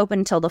keep it open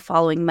until the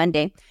following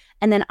Monday.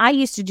 And then I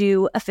used to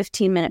do a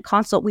 15-minute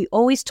consult. We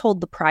always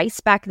told the price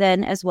back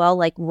then as well,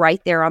 like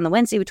right there on the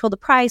Wednesday. We told the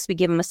price, we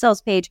give them a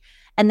sales page,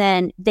 and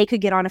then they could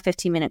get on a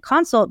 15-minute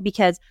consult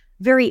because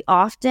very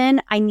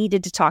often I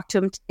needed to talk to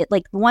them,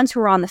 like the ones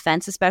who were on the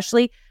fence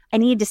especially, I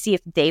needed to see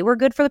if they were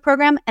good for the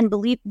program. And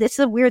believe this is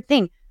a weird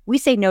thing. We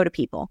say no to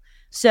people.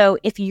 So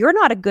if you're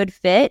not a good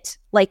fit,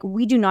 like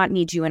we do not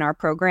need you in our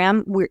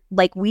program.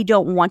 We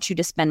don't want you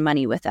to spend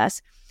money with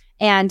us.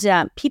 And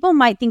people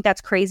might think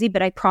that's crazy,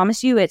 but I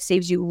promise you it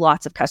saves you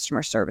lots of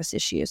customer service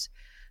issues.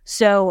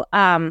 So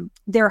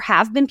there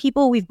have been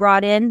people we've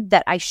brought in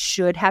that I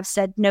should have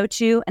said no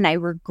to, and I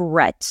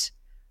regret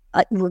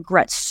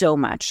so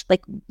much,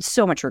 like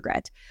so much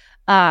regret.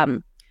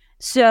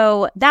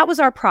 So that was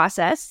our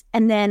process.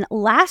 And then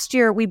last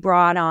year we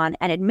brought on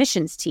an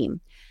admissions team.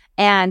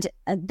 And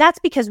that's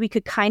because we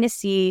could kind of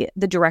see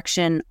the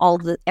direction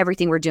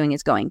everything we're doing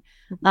is going.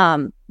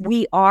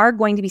 We are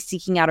going to be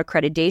seeking out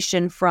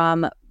accreditation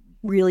from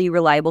really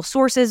reliable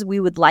sources. We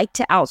would like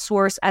to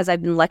outsource. As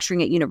I've been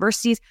lecturing at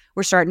universities,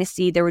 we're starting to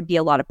see there would be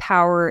a lot of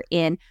power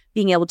in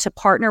being able to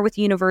partner with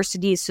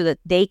universities so that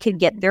they could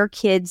get their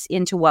kids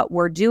into what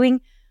we're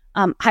doing.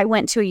 I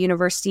went to a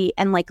university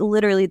and like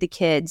literally the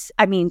kids,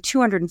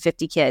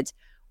 250 kids,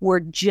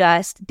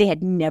 they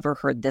had never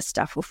heard this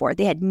stuff before.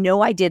 They had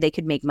no idea they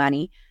could make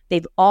money.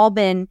 They've all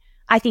been,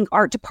 I think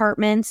art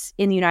departments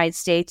in the United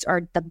States are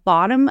at the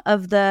bottom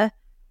of the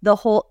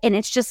whole, and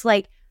it's just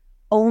like,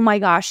 oh my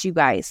gosh, you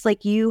guys,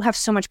 like you have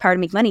so much power to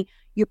make money.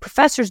 Your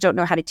professors don't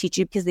know how to teach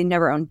you because they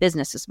never owned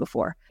businesses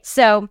before.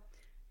 So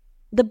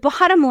the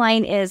bottom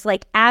line is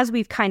like, as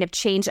we've kind of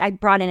changed, I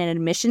brought in an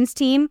admissions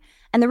team.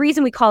 And the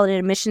reason we call it an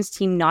admissions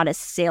team, not a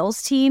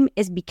sales team,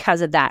 is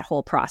because of that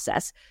whole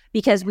process.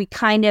 Because we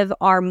kind of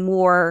are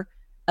more,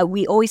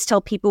 we always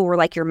tell people we're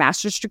like your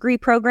master's degree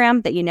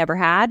program that you never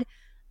had.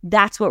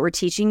 That's what we're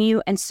teaching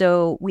you. And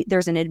so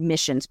there's an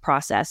admissions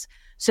process.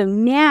 So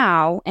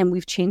now, and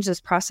we've changed this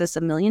process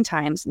a million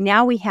times,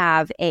 now we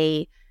have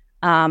a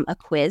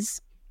quiz.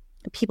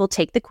 People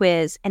take the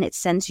quiz and it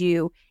sends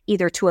you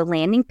either to a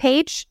landing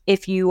page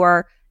if you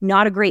are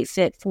not a great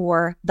fit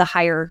for the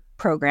higher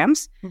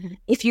programs. Mm-hmm.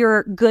 If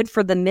you're good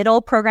for the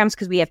middle programs,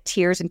 because we have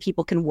tiers and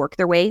people can work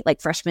their way,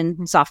 like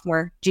freshman,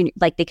 sophomore, junior,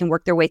 like they can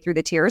work their way through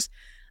the tiers.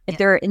 If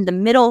they're in the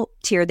middle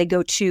tier, they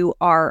go to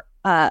our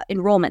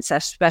enrollment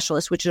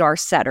specialists, which are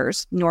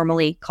setters,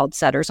 normally called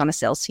setters on a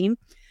sales team.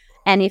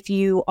 And if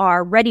you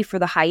are ready for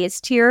the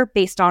highest tier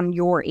based on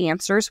your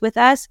answers with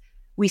us,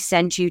 we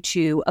send you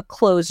to a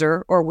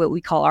closer, or what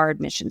we call our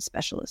admissions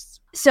specialists.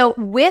 So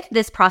with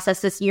this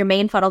process, your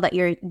main funnel that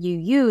you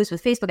use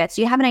with Facebook ads,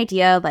 do you have an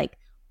idea like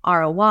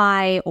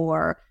ROI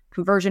or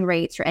conversion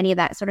rates or any of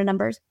that sort of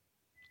numbers?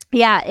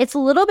 Yeah, it's a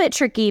little bit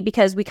tricky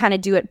because we kind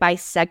of do it by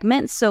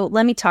segments. So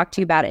let me talk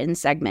to you about it in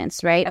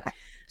segments, right? Okay.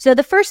 So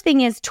the first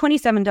thing is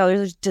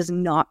 $27 does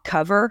not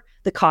cover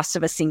the cost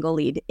of a single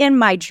lead in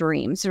my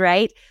dreams,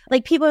 right?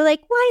 Like people are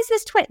like, why is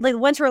this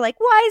once we're like,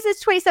 why is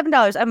this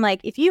 $27? I'm like,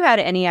 if you had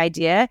any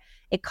idea,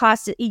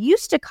 it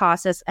used to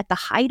cost us at the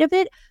height of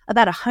it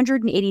about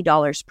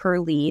 $180 per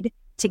lead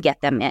to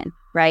get them in,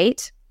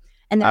 right?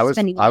 And I was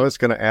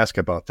going to ask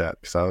about that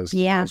because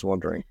I was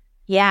wondering.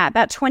 Yeah,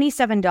 about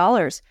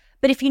 $27.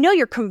 But if you know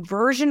your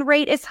conversion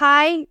rate is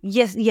high,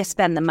 you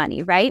spend the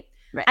money, right?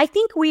 Right. I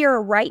think we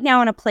are right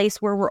now in a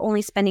place where we're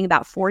only spending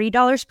about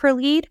 $40 per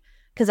lead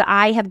because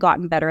I have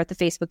gotten better at the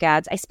Facebook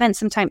ads. I spent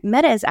some time.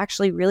 Meta is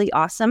actually really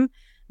awesome.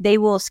 They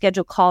will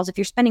schedule calls. If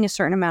you're spending a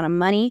certain amount of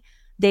money,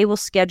 They will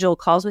schedule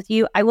calls with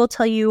you. I will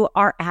tell you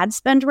our ad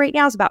spend right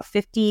now is about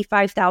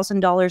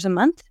 $55,000 a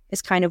month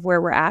is kind of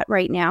where we're at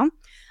right now.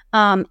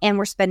 And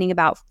we're spending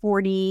about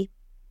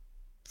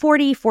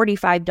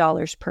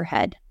 $45 per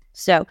head.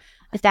 So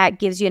if that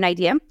gives you an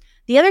idea.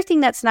 The other thing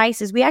that's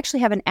nice is we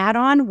actually have an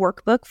add-on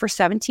workbook for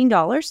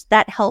 $17.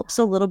 That helps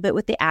a little bit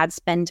with the ad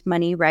spend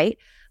money, right?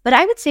 But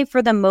I would say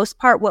for the most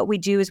part, what we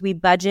do is we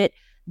budget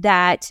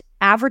that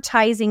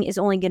advertising is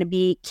only going to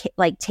be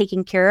like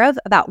taken care of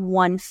about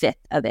 1/5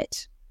 of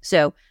it.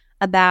 So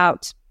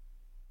about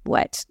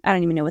what? I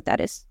don't even know what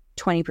that is.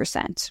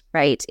 20%,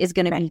 right? Is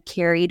going to be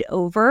carried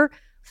over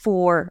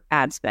for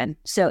ad spend.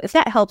 So if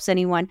that helps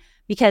anyone,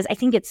 because I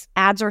think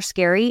ads are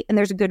scary and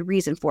there's a good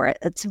reason for it.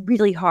 It's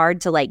really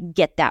hard to like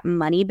get that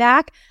money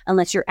back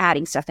unless you're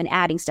adding stuff and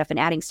adding stuff and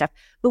adding stuff.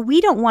 But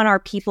we don't want our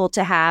people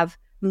to have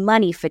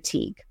money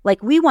fatigue.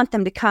 Like we want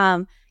them to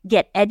come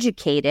get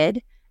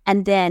educated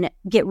and then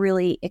get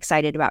really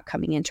excited about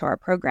coming into our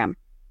program.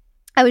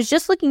 I was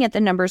just looking at the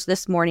numbers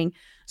this morning.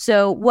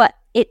 So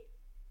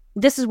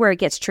this is where it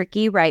gets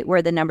tricky, right?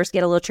 Where the numbers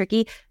get a little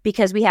tricky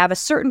because we have a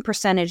certain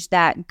percentage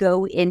that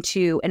go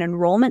into an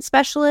enrollment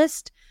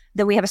specialist.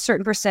 Then we have a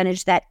certain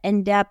percentage that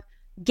end up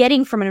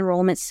getting from an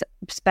enrollment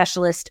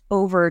specialist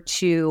over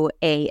to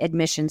a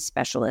admissions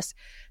specialist.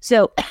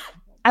 So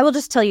I will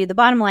just tell you the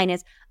bottom line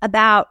is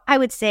about, I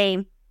would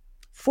say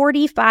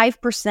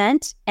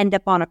 45% end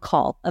up on a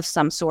call of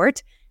some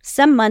sort.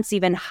 Some months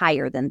even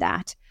higher than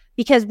that.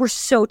 Because we're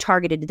so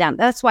targeted to them.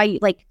 That's why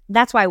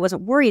I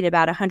wasn't worried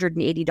about a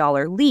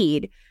 $180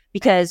 lead,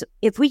 because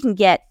if we can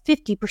get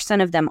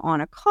 50% of them on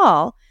a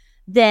call,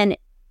 then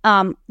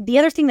the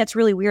other thing that's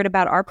really weird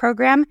about our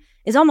program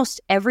is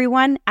almost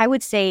everyone, I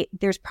would say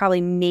there's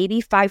probably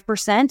maybe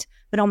 5%,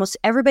 but almost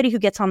everybody who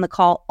gets on the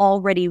call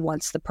already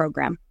wants the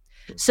program.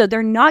 So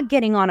they're not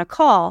getting on a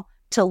call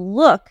to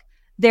look,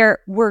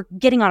 we're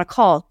getting on a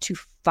call to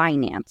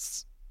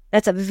finance.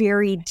 That's a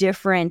very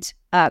different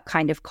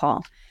kind of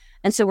call.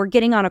 And so we're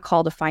getting on a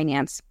call to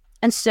finance.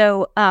 And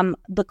so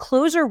the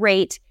closer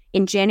rate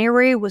in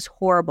January was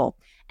horrible.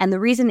 And the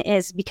reason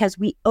is because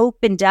we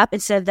opened up,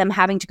 instead of them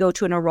having to go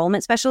to an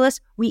enrollment specialist,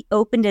 we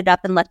opened it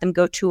up and let them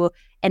go to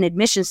an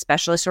admissions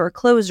specialist or a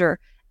closer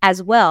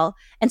as well.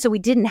 And so we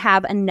didn't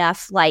have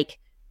enough like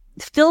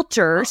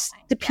filters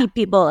to keep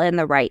people in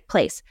the right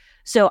place.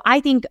 So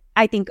I think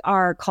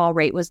our call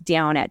rate was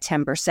down at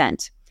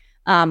 10%,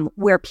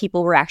 where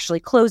people were actually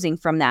closing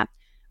from that.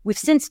 We've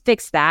since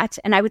fixed that,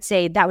 and I would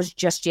say that was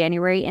just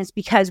January, and it's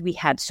because we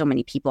had so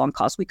many people on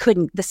calls. We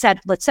couldn't, the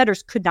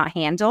setters could not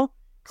handle,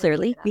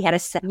 clearly. We had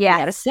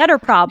a setter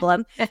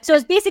problem. So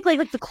it's basically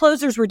like the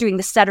closers were doing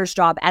the setter's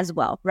job as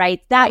well,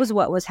 right? That was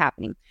what was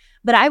happening.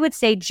 But I would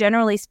say,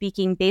 generally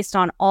speaking, based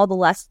on all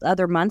the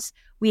other months,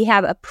 we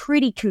have a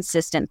pretty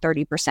consistent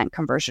 30%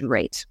 conversion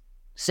rate.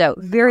 So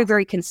very,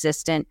 very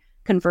consistent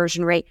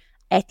conversion rate.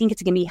 I think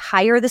it's going to be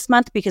higher this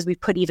month because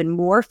we've put even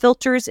more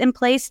filters in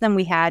place than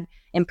we had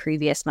in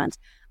previous months.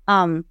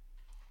 I'm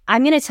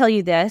going to tell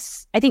you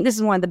this. I think this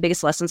is one of the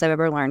biggest lessons I've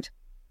ever learned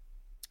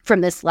from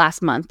this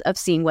last month of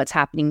seeing what's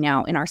happening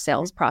now in our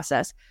sales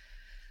process.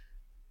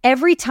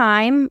 Every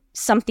time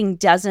something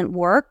doesn't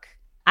work,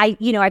 I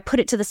put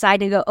it to the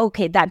side and go,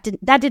 okay, that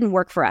didn't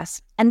work for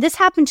us. And this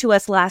happened to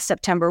us last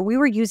September. We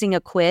were using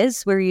a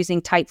quiz. We were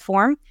using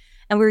Typeform,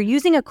 and we were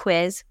using a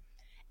quiz.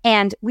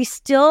 And we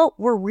still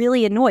were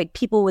really annoyed.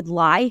 People would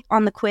lie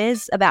on the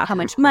quiz about how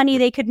much money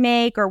they could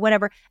make or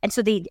whatever. And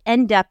so they'd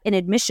end up in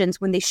admissions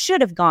when they should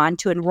have gone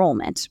to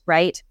enrollment,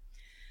 right?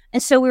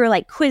 And so we were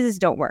like, quizzes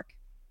don't work,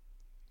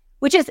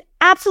 which is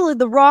absolutely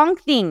the wrong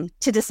thing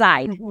to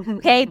decide,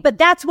 okay? But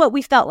that's what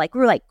we felt like. We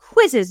were like,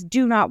 quizzes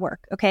do not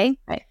work, okay?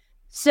 Right.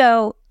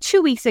 So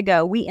 2 weeks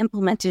ago, we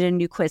implemented a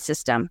new quiz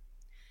system,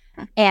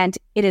 and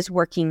it is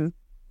working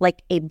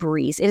like a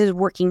breeze. It is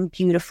working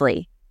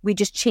beautifully. We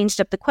just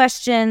changed up the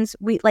questions.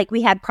 We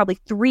had probably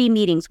 3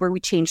 meetings where we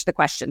changed the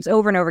questions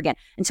over and over again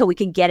until we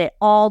could get it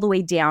all the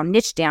way down,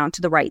 niche down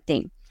to the right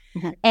thing.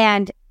 Mm-hmm.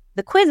 And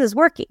the quiz is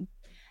working.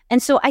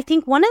 And so I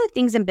think one of the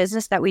things in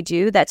business that we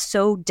do that's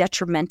so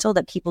detrimental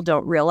that people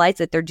don't realize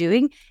that they're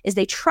doing is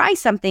they try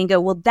something and go,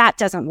 well, that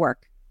doesn't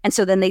work. And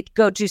so then they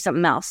go do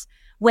something else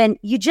when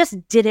you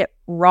just did it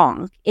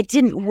wrong. It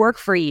didn't work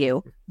for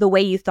you the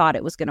way you thought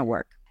it was going to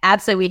work.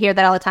 Absolutely. We hear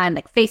that all the time.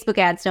 Like Facebook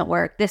ads don't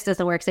work. This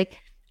doesn't work. It's like,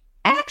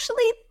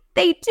 actually,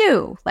 they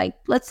do. Like,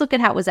 let's look at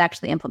how it was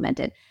actually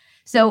implemented.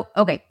 So,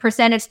 okay,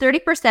 percentage,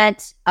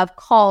 30% of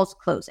calls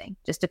closing,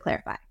 just to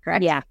clarify,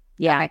 correct? Yeah.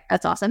 Okay,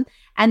 that's awesome.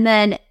 And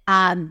then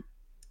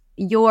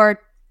your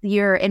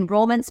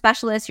enrollment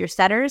specialists, your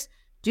setters,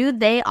 do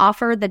they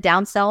offer the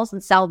downsells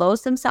and sell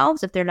those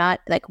themselves if they're not,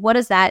 like,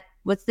 what's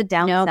the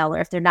downseller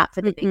if they're not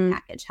for the big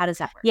package? How does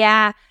that work?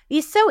 Yeah.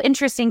 It's so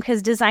interesting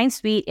because Design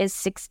Suite is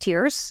 6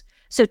 tiers.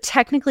 So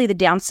technically the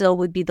downsell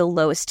would be the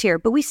lowest tier,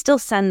 but we still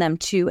send them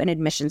to an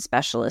admission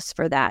specialist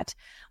for that.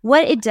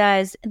 What it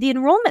does, the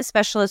enrollment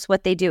specialist,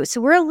 what they do,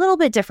 so we're a little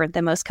bit different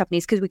than most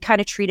companies because we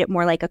kind of treat it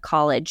more like a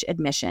college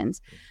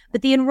admissions.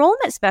 But the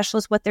enrollment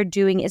specialist, what they're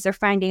doing is they're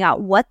finding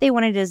out what they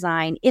want to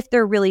design, if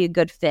they're really a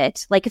good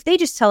fit. Like if they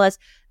just tell us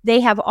they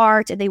have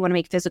art and they want to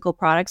make physical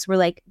products, we're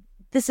like,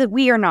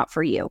 we are not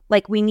for you.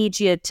 Like we need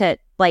you to,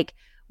 like,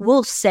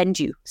 we'll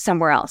send you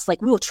somewhere else.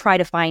 Like we will try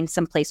to find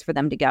some place for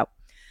them to go.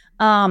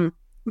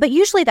 But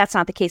usually that's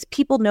not the case.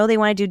 People know they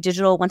want to do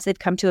digital once they've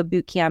come to a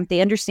boot camp.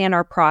 They understand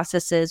our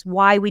processes,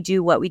 why we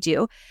do what we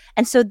do.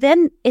 And so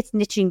then it's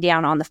niching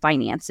down on the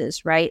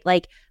finances, right?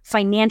 Like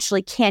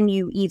financially, can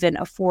you even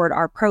afford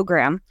our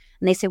program?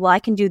 And they say, well, I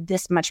can do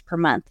this much per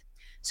month.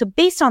 So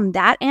based on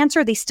that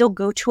answer, they still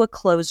go to a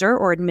closer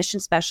or admission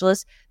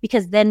specialist,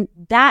 because then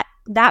that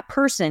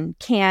person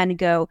can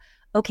go,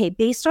 okay,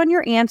 based on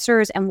your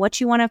answers and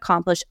what you want to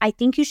accomplish, I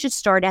think you should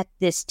start at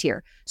this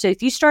tier. So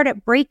if you start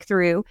at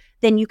breakthrough,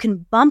 then you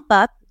can bump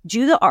up,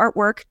 do the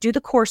artwork, do the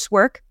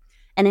coursework,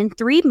 and in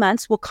 3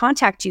 months, we'll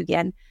contact you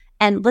again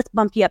and let's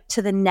bump you up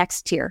to the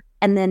next tier.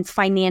 And then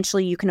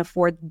financially, you can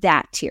afford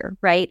that tier,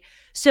 right?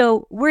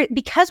 So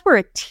because we're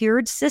a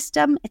tiered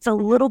system, it's a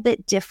little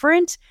bit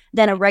different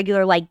than a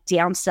regular like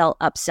downsell,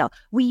 upsell.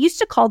 We used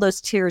to call those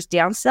tiers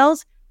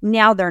downsells.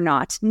 Now they're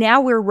not.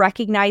 Now we're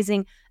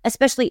recognizing,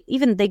 especially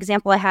even the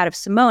example I had of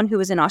Simone, who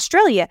was in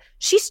Australia,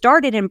 she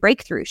started in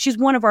breakthrough. She's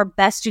one of our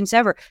best students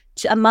ever.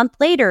 A month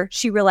later,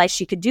 she realized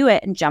she could do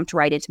it and jumped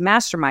right into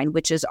Mastermind,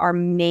 which is our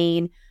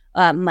main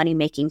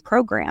money-making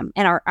program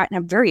and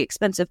a very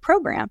expensive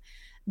program.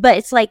 But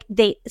it's like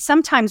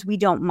sometimes we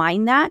don't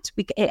mind that.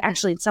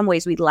 Actually, in some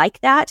ways, we like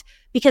that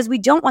because we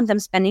don't want them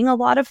spending a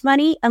lot of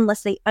money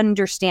unless they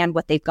understand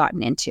what they've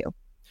gotten into.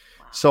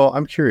 So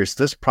I'm curious,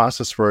 this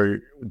process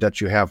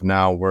that you have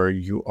now, where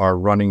you are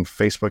running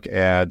Facebook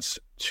ads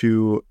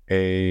to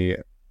a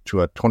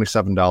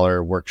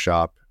 $27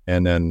 workshop,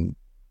 and then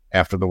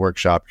after the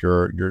workshop,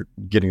 you're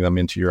getting them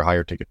into your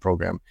higher ticket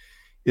program.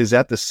 Is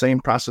that the same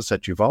process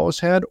that you've always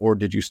had, or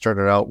did you start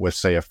it out with,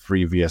 say, a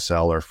free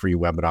VSL or free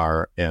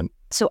webinar?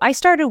 So I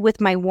started with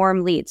my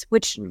warm leads,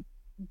 which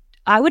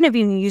I wouldn't have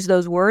even used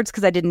those words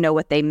because I didn't know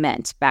what they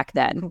meant back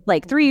then.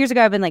 Like 3 years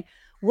ago, I've been like,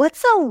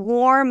 what's a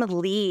warm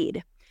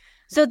lead?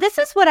 So this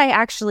is what I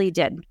actually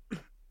did.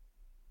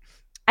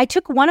 I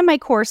took one of my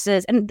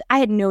courses, and I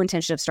had no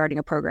intention of starting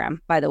a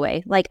program, by the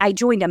way. Like I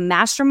joined a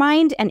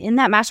mastermind, and in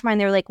that mastermind,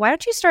 they were like, why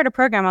don't you start a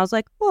program? I was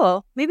like,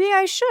 well, maybe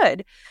I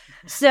should.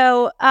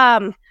 So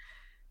I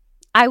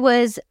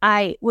was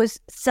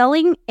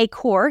selling a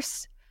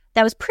course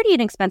that was pretty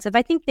inexpensive.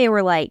 I think they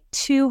were like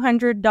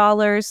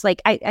 $200.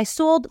 Like I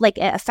sold like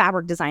a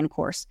fabric design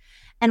course.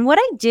 And what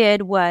I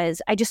did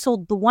was I just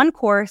sold the one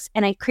course,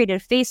 and I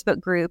created a Facebook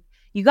group.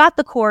 You got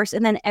the course,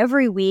 and then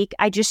every week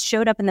I just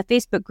showed up in the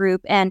Facebook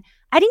group, and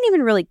I didn't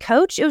even really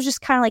coach. It was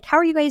just kind of like, how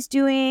are you guys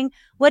doing?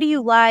 What do you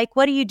like?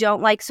 What do you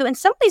don't like? So in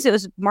some ways it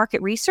was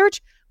market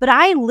research, but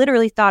I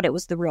literally thought it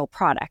was the real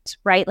product,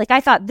 right? Like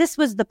I thought this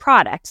was the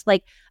product.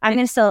 Like I'm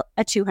going to sell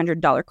a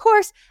 $200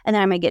 course, and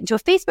then I'm going to get into a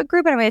Facebook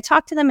group, and I'm going to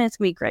talk to them, and it's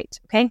going to be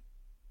great. Okay.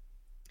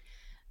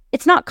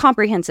 It's not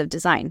comprehensive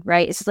design,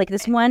 right? It's just like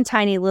this one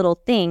tiny little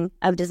thing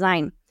of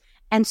design.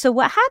 And so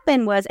what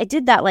happened was I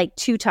did that like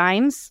 2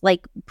 times,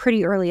 like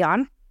pretty early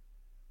on.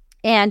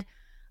 And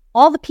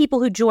all the people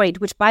who joined,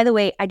 which by the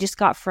way, I just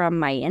got from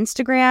my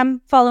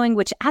Instagram following,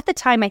 which at the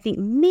time, I think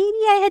maybe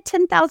I had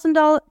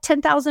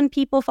 10,000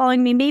 people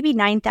following me, maybe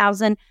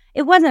 9,000.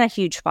 It wasn't a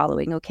huge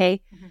following. Okay.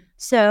 Mm-hmm.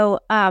 So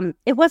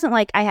it wasn't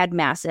like I had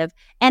massive,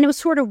 and it was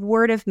sort of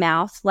word of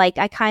mouth. Like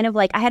I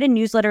had a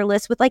newsletter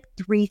list with like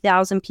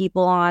 3,000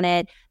 people on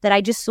it that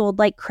I just sold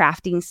like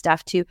crafting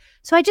stuff to.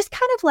 So I just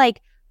kind of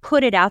like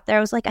put it out there.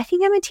 I was like, I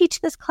think I'm going to teach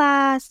this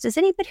class. Does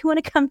anybody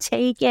want to come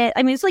take it?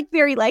 I mean, it's like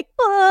very like,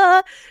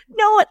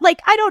 no,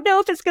 like, I don't know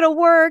if it's going to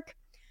work.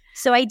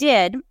 So I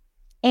did.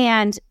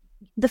 And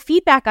the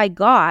feedback I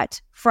got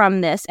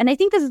from this, and I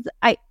think this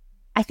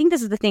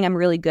is the thing I'm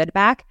really good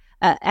back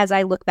as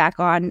I look back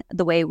on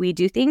the way we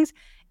do things,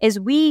 is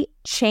we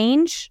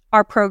change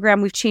our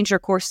program. We've changed our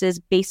courses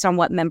based on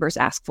what members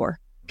ask for,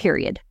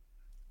 period.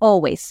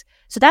 Always.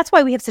 So that's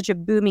why we have such a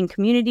booming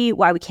community,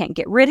 why we can't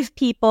get rid of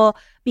people,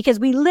 because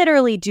we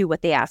literally do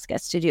what they ask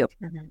us to do.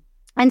 Mm-hmm.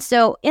 And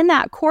so in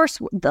that course,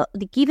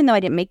 even though I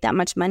didn't make that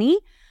much money,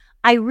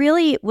 I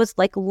really was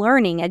like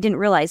learning. I didn't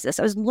realize this.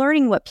 I was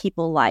learning what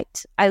people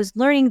liked. I was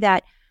learning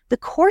that the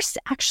course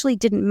actually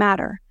didn't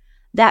matter.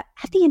 That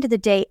at the end of the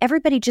day,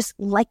 everybody just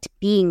liked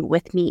being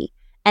with me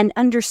and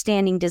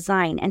understanding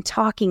design and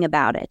talking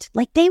about it.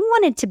 Like they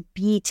wanted to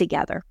be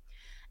together.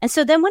 And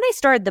so then when I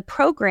started the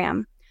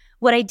program,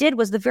 what I did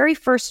was the very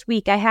first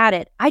week I had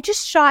it, I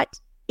just shot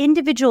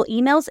individual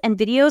emails and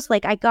videos.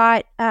 Like I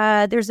got,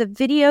 there's a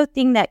video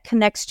thing that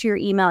connects to your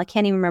email. I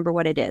can't even remember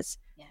what it is.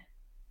 Yeah.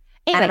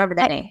 Anyway, I don't remember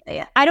the name.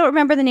 Yeah. I don't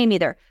remember the name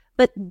either.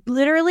 But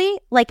literally,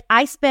 like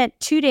I spent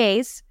 2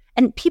 days,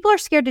 and people are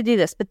scared to do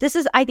this, but this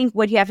is, I think,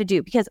 what you have to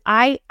do, because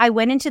I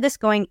went into this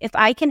going, if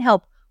I can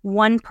help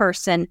one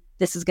person,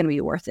 this is going to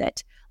be worth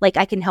it. Like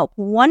I can help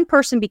one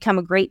person become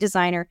a great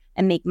designer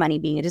and make money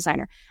being a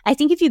designer. I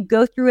think if you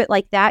go through it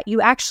like that, you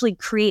actually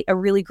create a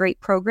really great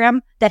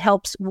program that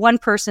helps one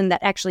person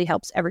that actually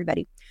helps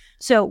everybody.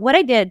 So what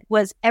I did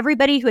was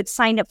everybody who had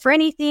signed up for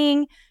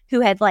anything,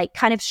 who had like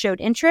kind of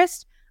showed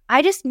interest,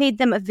 I just made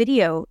them a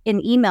video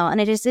in email, and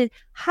I just said,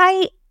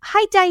 hi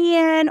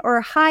Diane,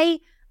 or hi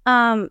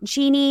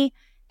Jeannie.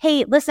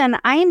 Hey, listen,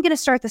 I am going to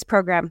start this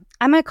program.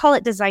 I'm going to call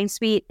it Design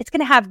Suite. It's going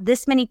to have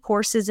this many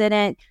courses in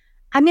it.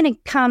 I'm going to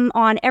come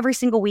on every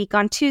single week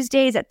on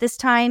Tuesdays at this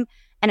time,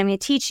 and I'm going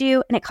to teach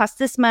you, and it costs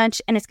this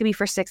much, and it's going to be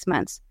for 6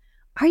 months.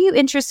 Are you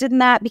interested in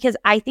that? Because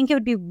I think it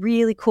would be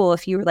really cool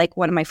if you were like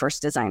one of my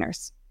first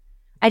designers.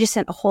 I just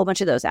sent a whole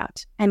bunch of those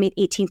out. I made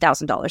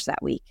 $18,000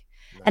 that week.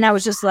 Nice. And I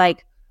was just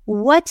like,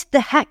 what the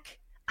heck?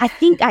 I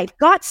think I've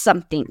got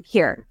something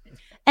here.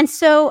 And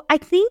so I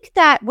think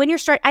that when you're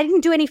I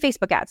didn't do any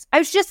Facebook ads. I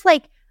was just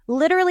like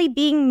literally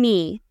being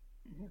me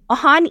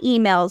on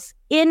emails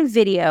in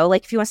video,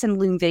 like if you want to send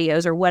Loom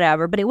videos or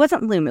whatever, but it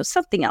wasn't Loom, it was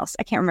something else.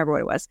 I can't remember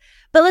what it was.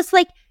 But it's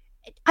like,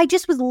 I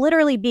just was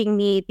literally being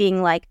me,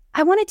 being like,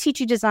 I want to teach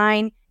you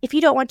design. If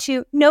you don't want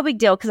to, no big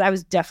deal, because I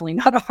was definitely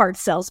not a hard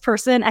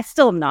salesperson. I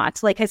still am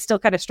not. Like I still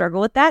kind of struggle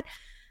with that.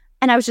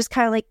 And I was just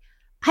kind of like,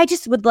 I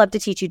just would love to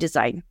teach you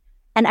design.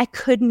 And I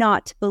could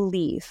not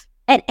believe.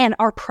 And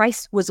our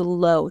price was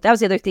low. That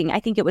was the other thing. I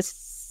think it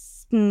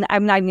was,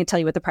 I'm not even going to tell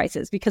you what the price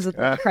is because of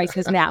the price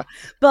is now.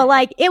 But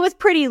like, it was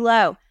pretty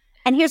low.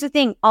 And here's the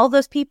thing. All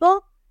those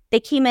people, they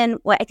came in,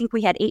 I think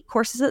we had 8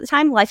 courses at the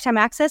time, lifetime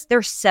access.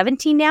 There's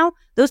 17 now.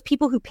 Those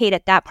people who paid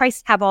at that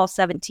price have all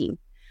 17.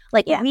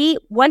 Like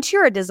once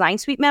you're a Design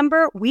Suite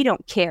member, we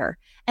don't care.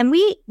 And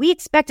we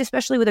expect,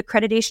 especially with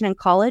accreditation in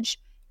college,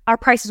 our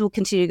prices will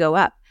continue to go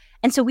up.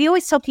 And so we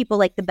always tell people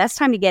like the best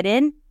time to get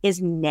in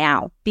is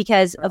now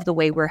because of the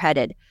way we're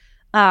headed.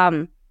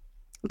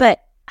 But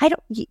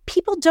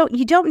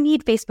you don't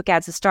need Facebook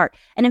ads to start.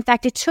 And in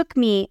fact, it took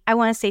me, I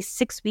want to say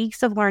 6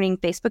 weeks of learning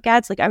Facebook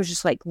ads. Like I was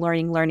just like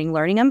learning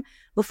them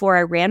before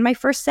I ran my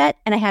first set,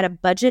 and I had a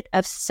budget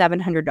of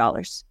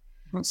 $700.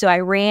 So I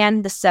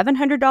ran the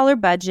 $700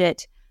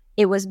 budget.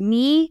 It was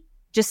me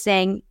just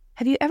saying,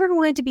 have you ever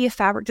wanted to be a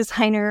fabric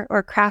designer or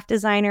a craft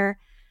designer?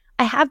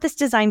 I have this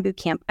design boot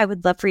camp. I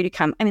would love for you to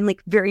come. I mean,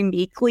 like very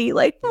meekly,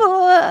 like,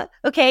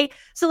 okay.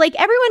 So like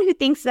everyone who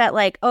thinks that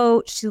like,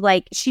 oh,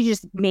 she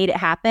just made it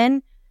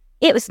happen.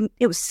 It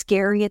was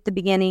scary at the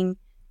beginning.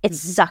 It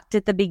sucked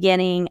at the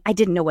beginning. I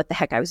didn't know what the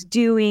heck I was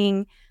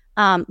doing.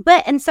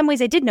 But in some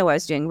ways I did know what I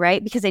was doing,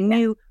 right? Because I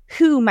knew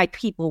who my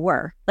people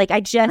were. Like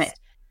I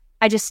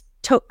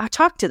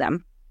talked to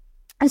them.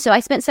 And so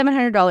I spent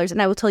 $700,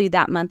 and I will tell you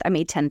that month I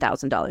made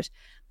 $10,000.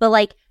 But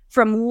like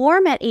from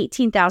warm at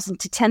 18,000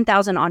 to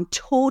 10,000 on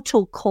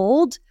total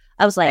cold,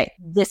 I was like,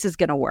 this is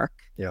going to work.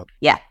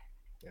 Yeah.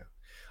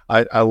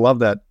 I love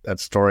that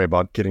story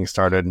about getting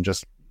started and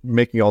just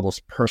making all those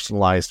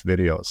personalized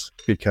videos,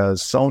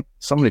 because so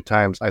many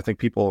times I think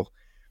people,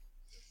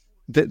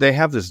 they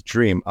have this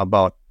dream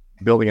about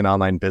building an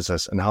online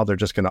business and how they're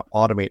just going to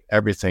automate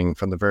everything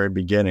from the very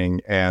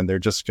beginning, and they're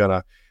just going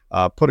to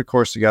put a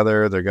course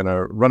together, they're going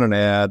to run an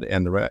ad,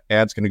 and the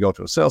ad's going to go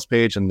to a sales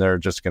page, and they're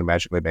just going to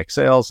magically make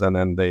sales, and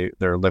then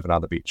they're living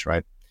on the beach,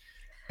 right?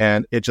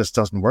 And it just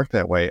doesn't work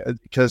that way,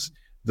 because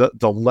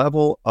the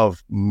level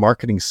of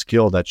marketing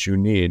skill that you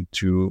need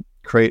to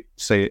create,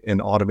 say,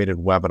 an automated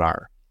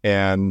webinar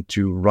and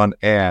to run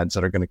ads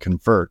that are going to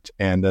convert,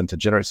 and then to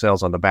generate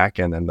sales on the back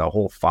end, and the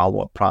whole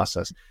follow-up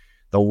process,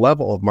 the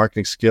level of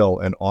marketing skill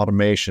and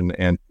automation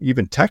and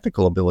even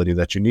technical ability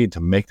that you need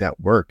to make that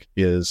work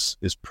is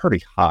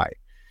pretty high.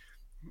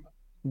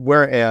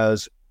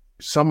 Whereas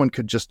someone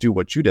could just do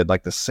what you did,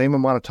 like the same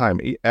amount of time,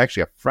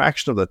 actually a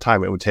fraction of the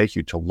time it would take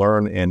you to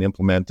learn and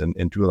implement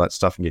and do all that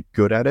stuff and get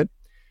good at it.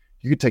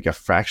 You could take a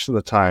fraction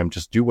of the time,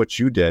 just do what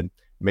you did,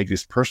 make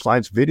these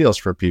personalized videos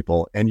for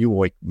people, and you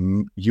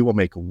will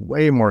make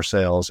way more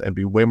sales and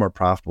be way more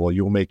profitable.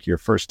 You will make your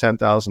first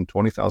 $10,000,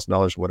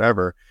 $20,000,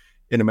 whatever,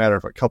 in a matter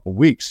of a couple of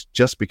weeks,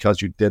 just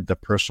because you did the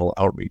personal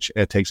outreach.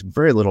 And it takes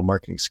very little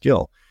marketing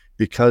skill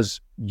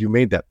because you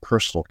made that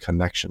personal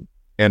connection.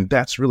 And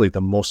that's really the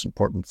most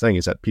important thing,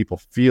 is that people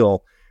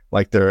feel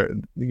like they're,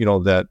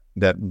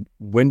 that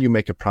when you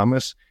make a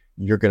promise,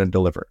 you're going to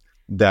deliver.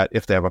 That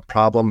if they have a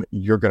problem,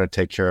 you're going to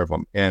take care of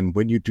them. And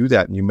when you do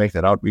that and you make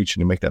that outreach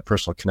and you make that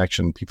personal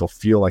connection, people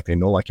feel like they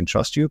know, like, and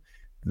trust you.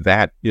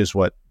 That is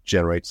what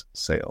generates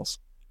sales.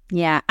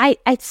 Yeah, I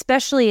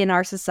especially in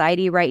our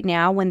society right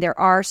now, when there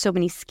are so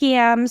many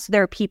scams,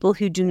 there are people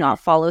who do not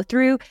follow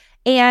through.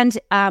 And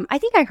I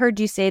think I heard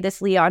you say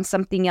this, Leah, on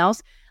something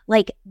else,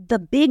 like the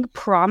big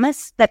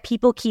promise that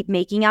people keep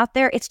making out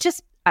there. It's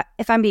just,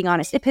 if I'm being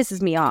honest, it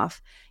pisses me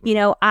off.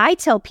 I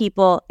tell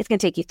people it's going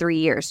to take you 3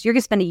 years. You're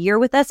going to spend a year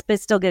with us, but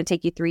it's still going to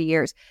take you 3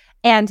 years.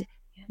 And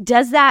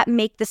does that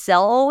make the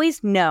sell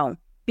always? No,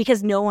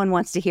 because no one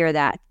wants to hear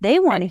that. They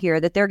want to hear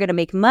that they're going to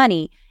make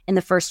money in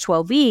the first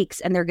 12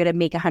 weeks and they're going to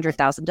make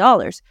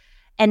 $100,000.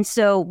 And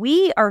so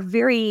we are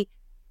very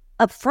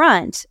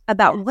upfront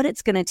about what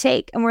it's going to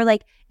take. And we're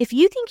like, if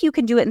you think you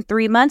can do it in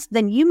 3 months,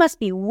 then you must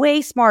be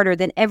way smarter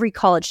than every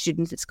college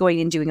student that's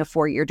going and doing a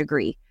 4-year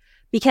degree,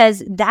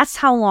 because that's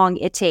how long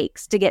it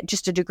takes to get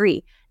just a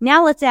degree.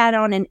 Now let's add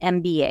on an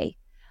MBA.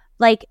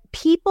 Like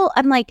people,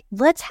 I'm like,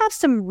 let's have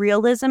some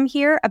realism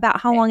here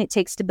about how long it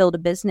takes to build a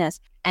business.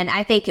 And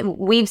I think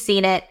we've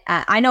seen it.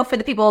 I know for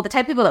the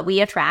type of people that we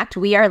attract,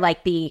 we are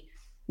like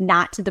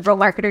not the real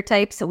marketer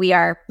type. So we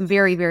are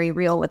very, very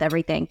real with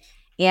everything.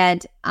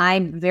 And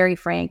I'm very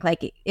frank.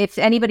 Like if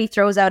anybody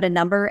throws out a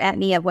number at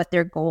me of what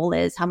their goal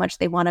is, how much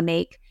they want to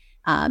make,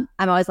 I'm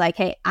always like,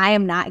 hey, I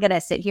am not going to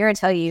sit here and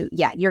tell you,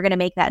 yeah, you're going to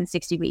make that in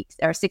 60 weeks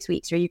or 6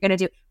 weeks, or you're going to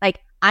do like,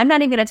 I'm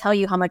not even going to tell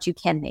you how much you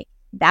can make.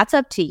 That's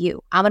up to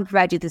you. I'm going to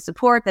provide you the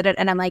support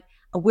and I'm like,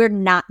 we're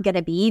not going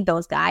to be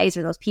those guys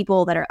or those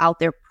people that are out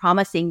there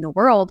promising the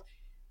world,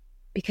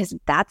 because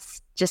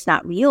that's just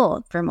not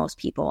real for most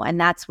people. And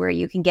that's where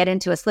you can get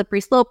into a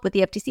slippery slope with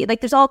the FTC.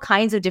 Like there's all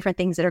kinds of different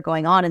things that are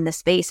going on in this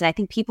space. And I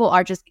think people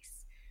are just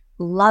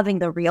loving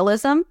the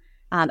realism.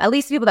 At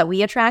least the people that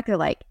we attract, they're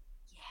like,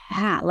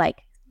 yeah,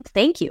 like,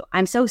 thank you.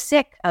 I'm so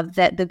sick of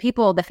the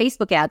people, the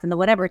Facebook ads and the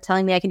whatever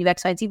telling me I can do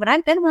X, Y, and Z, but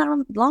I've been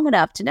around long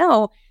enough to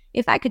know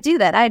if I could do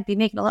that, I'd be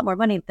making a lot more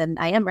money than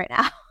I am right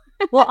now.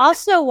 Well,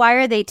 also, why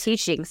are they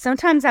teaching?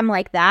 Sometimes I'm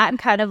like that. I'm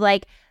kind of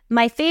like,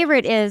 my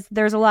favorite is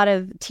there's a lot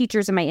of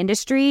teachers in my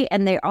industry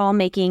and they're all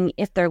making,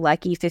 if they're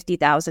lucky,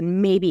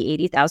 50,000, maybe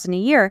 80,000 a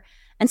year.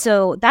 And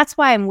so that's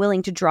why I'm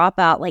willing to drop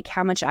out like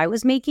how much I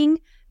was making,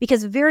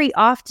 because very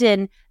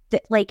often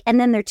and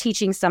then they're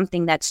teaching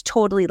something that's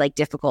totally like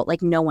difficult,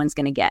 like no one's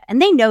going to get.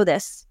 And they know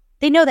this.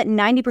 They know that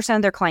 90%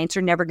 of their clients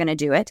are never going to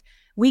do it.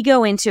 We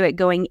go into it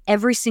going,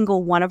 every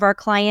single one of our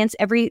clients,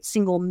 every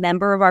single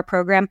member of our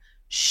program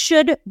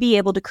should be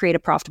able to create a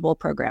profitable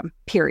program,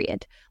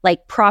 period.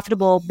 Like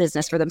profitable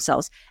business for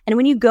themselves. And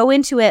when you go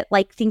into it,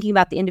 like thinking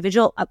about the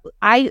individual,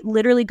 I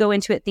literally go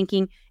into it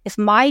thinking, if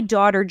my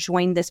daughter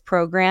joined this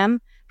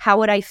program, how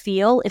would I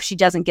feel if she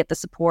doesn't get the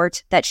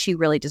support that she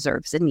really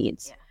deserves and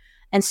needs? Yeah.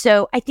 And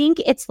so I think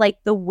it's like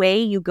the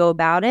way you go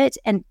about it,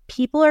 and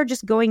people are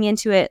just going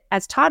into it,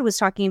 as Todd was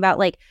talking about,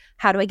 like,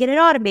 how do I get it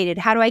automated?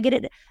 How do I get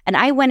it? And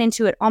I went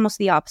into it almost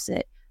the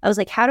opposite. I was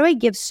like, how do I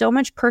give so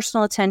much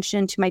personal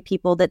attention to my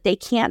people that they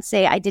can't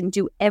say I didn't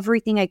do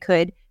everything I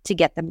could to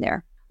get them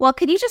there? Well,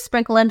 could you just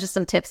sprinkle in just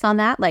some tips on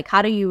that? Like,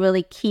 how do you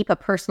really keep a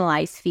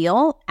personalized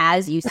feel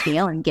as you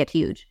scale and get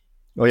huge?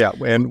 Oh, yeah.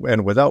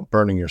 And without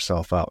burning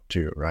yourself out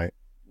too, right?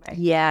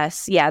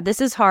 Yes. Yeah,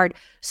 this is hard.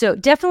 So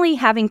definitely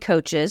having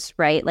coaches,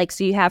 right? Like,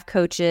 so you have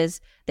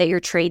coaches that you're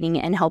training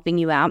and helping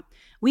you out.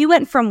 We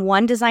went from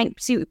one design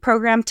suite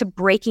program to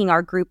breaking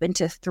our group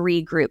into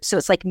 3 groups. So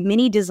it's like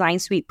mini design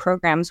suite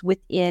programs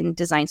within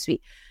design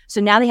suite.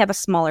 So now they have a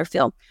smaller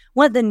feel.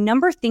 One of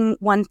the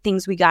one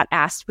things we got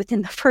asked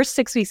within the first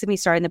 6 weeks of me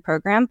starting the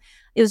program,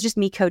 it was just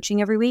me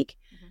coaching every week.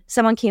 Mm-hmm.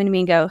 Someone came to me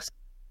and goes,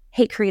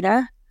 "Hey,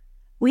 Carina,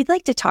 we'd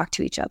like to talk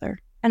to each other."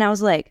 And I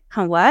was like,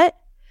 "Huh, what?"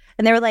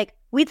 And they were like,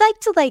 "We'd like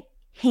to like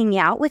hang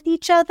out with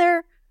each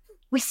other.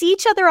 We see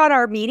each other on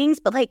our meetings,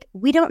 but like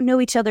we don't know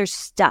each other's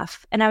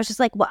stuff." And I was just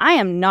like, "Well, I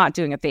am not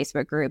doing a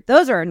Facebook group.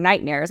 Those are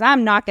nightmares.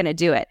 I'm not going to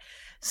do it."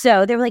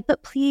 So they were like,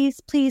 "But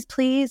please, please,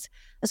 please."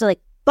 I was like,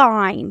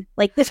 "Fine."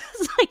 Like this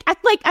is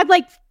I'm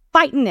like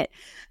fighting it.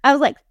 I was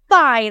like,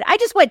 "Fine. I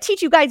just want to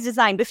teach you guys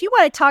design. But if you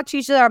want to talk to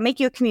each other, I'll make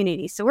you a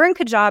community." So we're in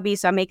Kajabi,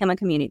 so I make them a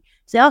community.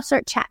 So they all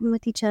start chatting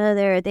with each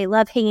other. They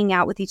love hanging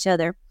out with each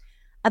other.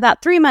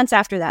 About 3 months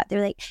after that,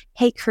 they're like,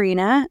 "Hey,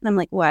 Carina." And I'm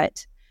like,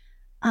 "What?"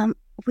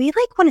 "We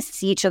like want to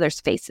see each other's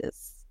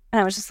faces."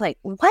 And I was just like,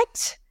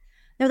 "What?"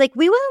 They're like,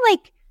 "We want to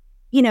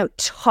like,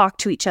 talk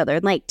to each other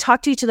and like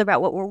talk to each other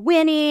about what we're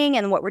winning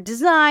and what we're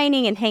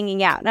designing and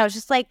hanging out." And I was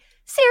just like,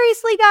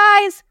 "Seriously,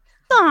 guys?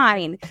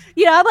 Fine."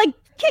 I'm like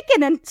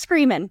kicking and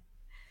screaming.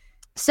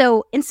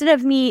 So instead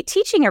of me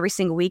teaching every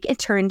single week, it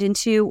turned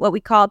into what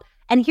we called,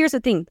 and here's the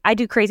thing, I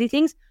do crazy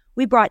things.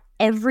 We brought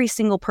every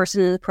single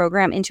person in the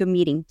program into a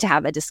meeting to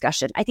have a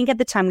discussion. I think at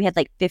the time we had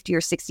like 50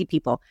 or 60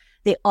 people.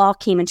 They all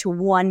came into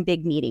one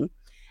big meeting.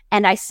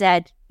 And I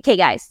said, "Okay,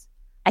 guys,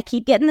 I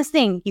keep getting this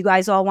thing. You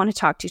guys all want to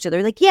talk to each other."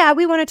 They're like, "Yeah,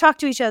 we want to talk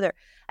to each other."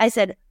 I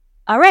said,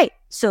 "All right,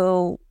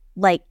 so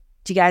like,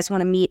 do you guys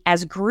want to meet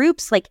as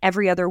groups like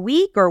every other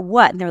week or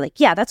what?" And they're like,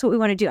 "Yeah, that's what we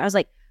want to do." I was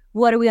like,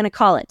 "What are we going to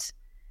call it?"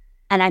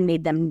 And I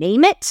made them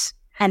name it.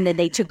 And then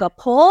they took a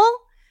poll.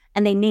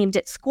 And they named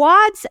it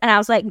squads. And I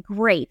was like,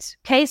 great.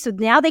 Okay, so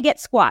now they get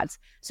squads.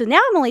 So now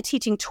I'm only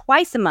teaching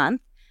twice a month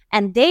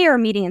and they are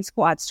meeting in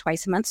squads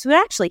twice a month. So it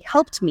actually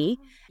helped me.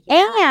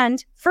 Yeah.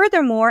 And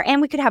furthermore,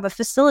 and we could have a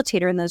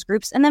facilitator in those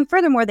groups. And then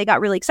furthermore, they got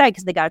really excited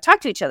because they got to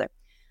talk to each other.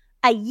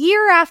 A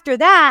year after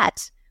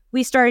that,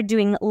 we started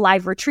doing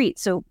live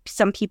retreats. So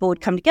some people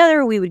would come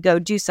together. We would go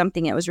do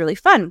something that was really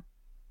fun.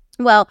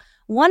 Well,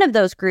 one of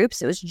those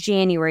groups, it was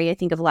January, I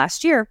think, of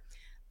last year,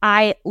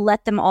 I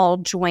let them all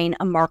join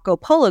a Marco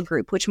Polo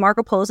group, which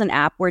Marco Polo is an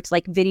app where it's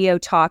like video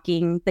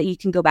talking that you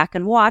can go back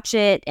and watch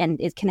it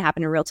and it can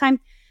happen in real time.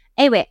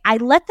 Anyway, I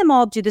let them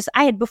all do this.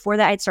 Before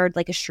that, I'd started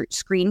like a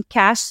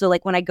screencast. So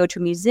like when I go to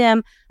a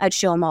museum, I'd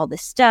show them all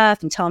this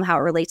stuff and tell them how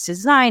it relates to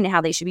design and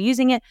how they should be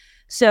using it.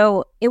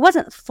 So it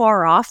wasn't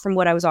far off from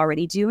what I was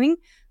already doing,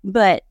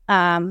 but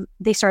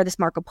they started this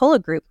Marco Polo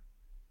group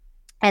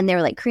and they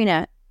were like,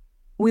 Carina,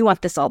 we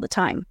want this all the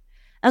time.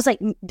 I was like,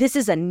 this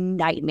is a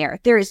nightmare.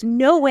 There is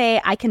no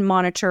way I can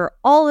monitor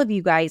all of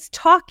you guys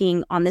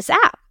talking on this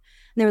app.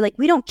 And they were like,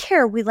 we don't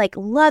care. We like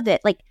love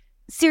it. Like,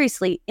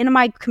 seriously, in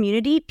my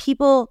community,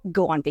 people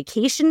go on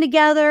vacation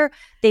together.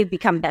 They've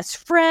become best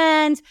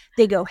friends.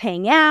 They go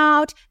hang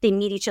out. They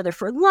meet each other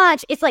for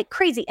lunch. It's like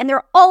crazy. And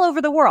they're all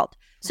over the world.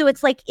 So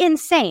it's like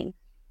insane.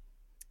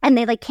 And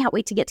they like can't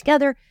wait to get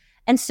together.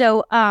 And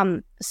so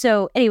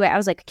anyway, I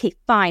was like, okay,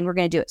 fine, we're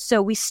going to do it.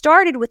 So we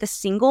started with a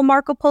single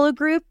Marco Polo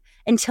group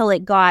until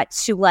it got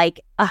to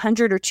like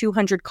 100 or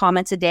 200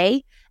 comments a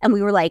day. And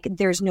we were like,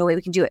 there's no way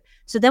we can do it.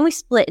 So then we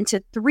split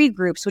into 3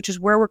 groups, which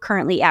is where we're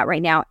currently at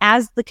right now.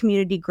 As the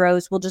community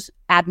grows, we'll just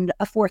add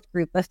a 4th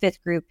group, a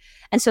 5th group.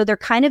 And so they're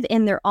kind of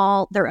in their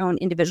own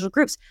individual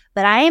groups.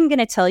 But I am going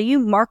to tell you,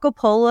 Marco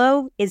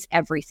Polo is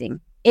everything.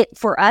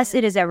 For us,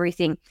 it is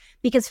everything.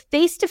 Because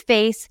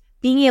face-to-face,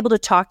 being able to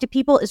talk to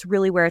people is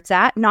really where it's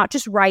at, not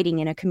just writing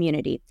in a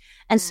community.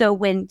 And so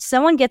when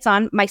someone gets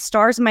on, my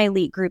stars, my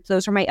elite group,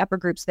 those are my upper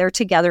groups, they're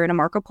together in a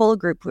Marco Polo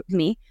group with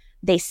me.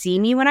 They see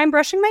me when I'm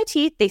brushing my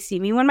teeth. They see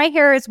me when my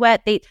hair is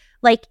wet. It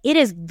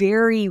is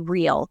very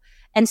real.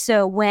 And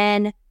so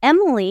when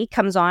Emily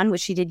comes on,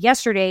 which she did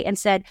yesterday, and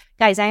said,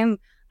 guys, I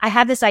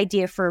have this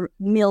idea for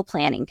meal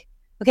planning.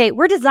 Okay,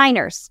 we're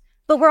designers,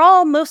 but we're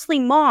all mostly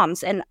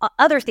moms and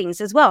other things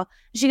as well.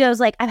 She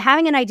goes like, I'm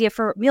having an idea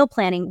for meal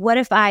planning. What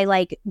if I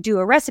like do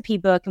a recipe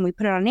book and we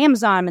put it on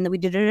Amazon and then we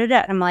do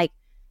da. I'm like,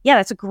 yeah,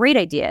 that's a great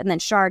idea. And then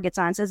Shar gets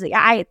on and says,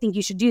 I think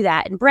you should do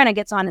that. And Brenna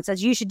gets on and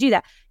says, you should do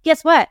that.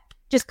 Guess what?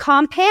 Just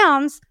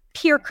compounds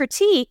peer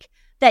critique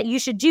that you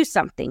should do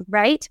something,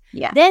 right?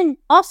 Yeah. Then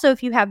also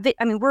if you have,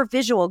 we're a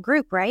visual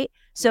group, right?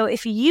 So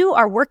if you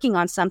are working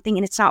on something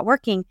and it's not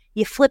working,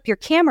 you flip your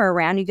camera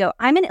around, you go,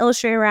 I'm an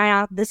illustrator right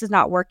now, this is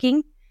not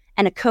working.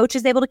 And a coach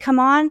is able to come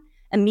on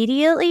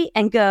immediately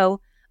and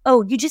go,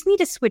 oh, you just need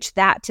to switch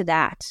that to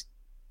that.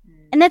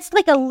 And that's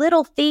like a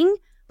little thing,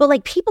 but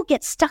like people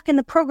get stuck in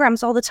the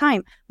programs all the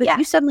time. But if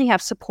you suddenly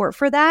have support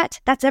for that,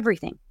 that's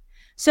everything.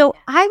 So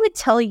I would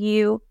tell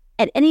you,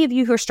 and any of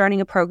you who are starting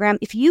a program,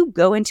 if you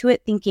go into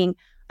it thinking,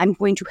 I'm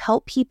going to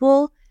help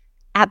people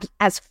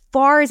as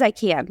far as I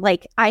can,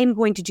 like I am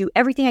going to do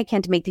everything I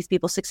can to make these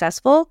people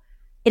successful,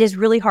 it is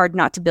really hard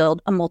not to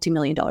build a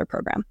multi-million-dollar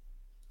program.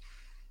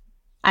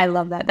 I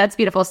love that. That's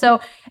beautiful.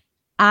 So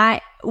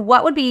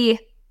what would be,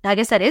 I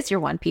guess that is your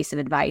one piece of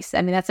advice.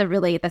 I mean, that's a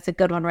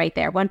good one right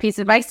there. One piece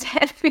of advice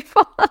to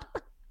people.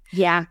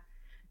 Yeah.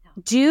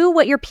 Do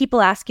what your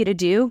people ask you to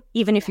do,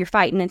 even if you're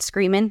fighting and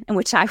screaming, and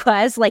which I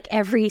was like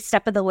every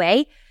step of the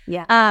way.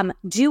 Yeah.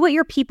 Do what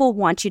your people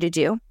want you to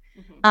do.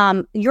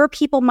 Your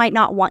people might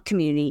not want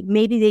community.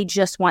 Maybe they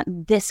just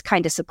want this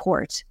kind of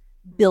support.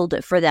 Build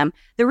it for them.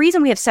 The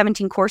reason we have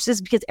 17 courses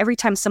is because every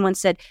time someone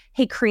said,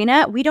 hey,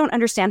 Carina, we don't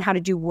understand how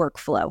to do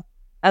workflow.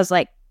 I was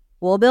like,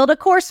 we'll build a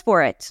course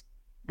for it.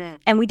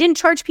 And we didn't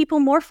charge people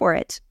more for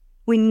it.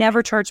 We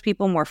never charge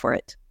people more for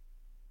it.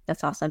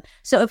 That's awesome.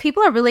 So if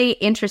people are really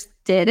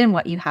interested in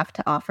what you have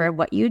to offer,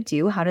 what you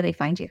do, how do they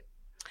find you?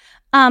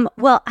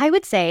 Well, I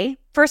would say,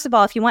 first of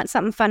all, if you want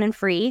something fun and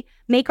free,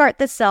 Make Art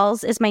That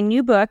Sells is my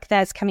new book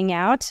that's coming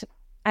out.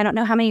 I don't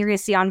know how many you're going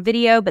to see on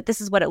video, but this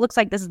is what it looks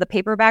like. This is the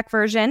paperback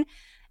version.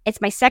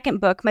 It's my second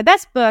book. My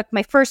best book,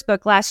 my first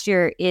book last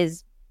year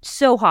is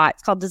so hot.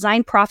 It's called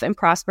Design, Profit, and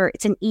Prosper.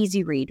 It's an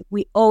easy read.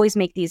 We always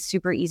make these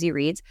super easy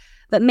reads.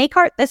 But Make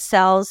Art That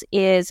Sells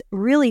is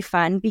really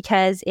fun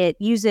because it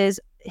uses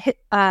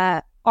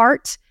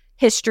art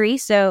history.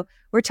 So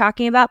we're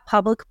talking about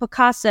Pablo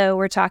Picasso.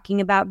 We're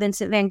talking about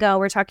Vincent van Gogh.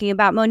 We're talking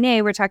about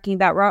Monet. We're talking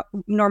about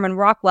Norman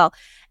Rockwell.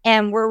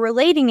 And we're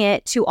relating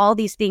it to all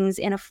these things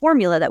in a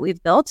formula that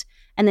we've built.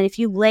 And then if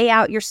you lay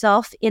out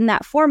yourself in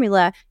that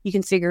formula, you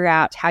can figure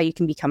out how you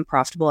can become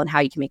profitable and how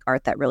you can make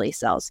art that really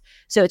sells.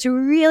 So it's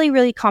really,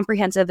 really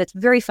comprehensive. It's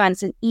very fun.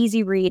 It's an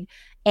easy read.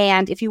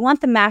 And if you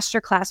want the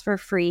masterclass for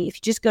free, if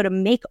you just go to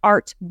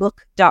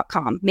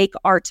makeartbook.com,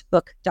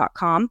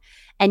 makeartbook.com,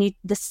 and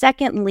the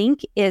second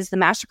link is the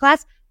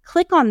masterclass,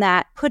 click on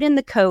that, put in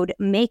the code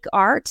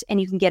MAKEART, and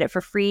you can get it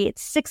for free.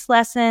 It's 6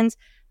 lessons.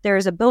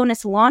 There's a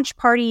bonus launch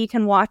party you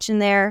can watch in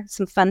there,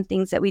 some fun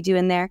things that we do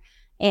in there.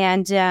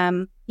 And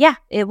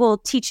it will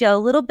teach you a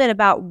little bit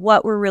about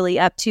what we're really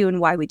up to and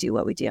why we do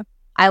what we do.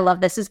 I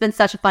love this. It's been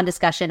such a fun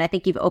discussion. I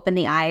think you've opened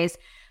the eyes.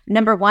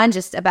 Number one,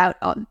 just about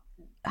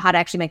how to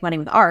actually make money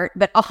with art,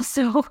 but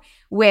also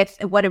with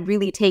what it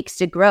really takes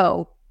to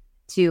grow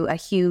to a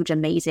huge,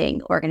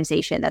 amazing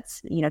organization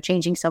that's,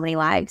 changing so many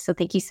lives. So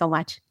thank you so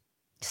much.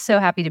 So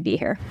happy to be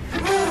here.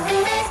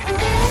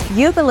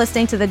 You've been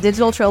listening to the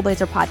Digital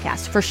Trailblazer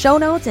podcast. For show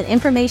notes and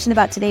information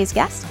about today's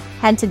guest,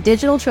 head to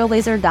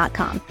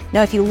digitaltrailblazer.com.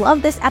 Now, if you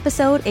love this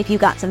episode, if you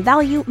got some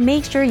value,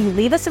 make sure you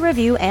leave us a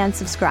review and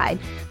subscribe.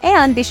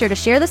 And be sure to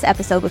share this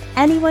episode with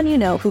anyone you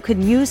know who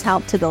could use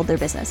help to build their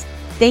business.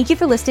 Thank you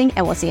for listening,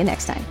 and we'll see you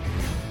next time.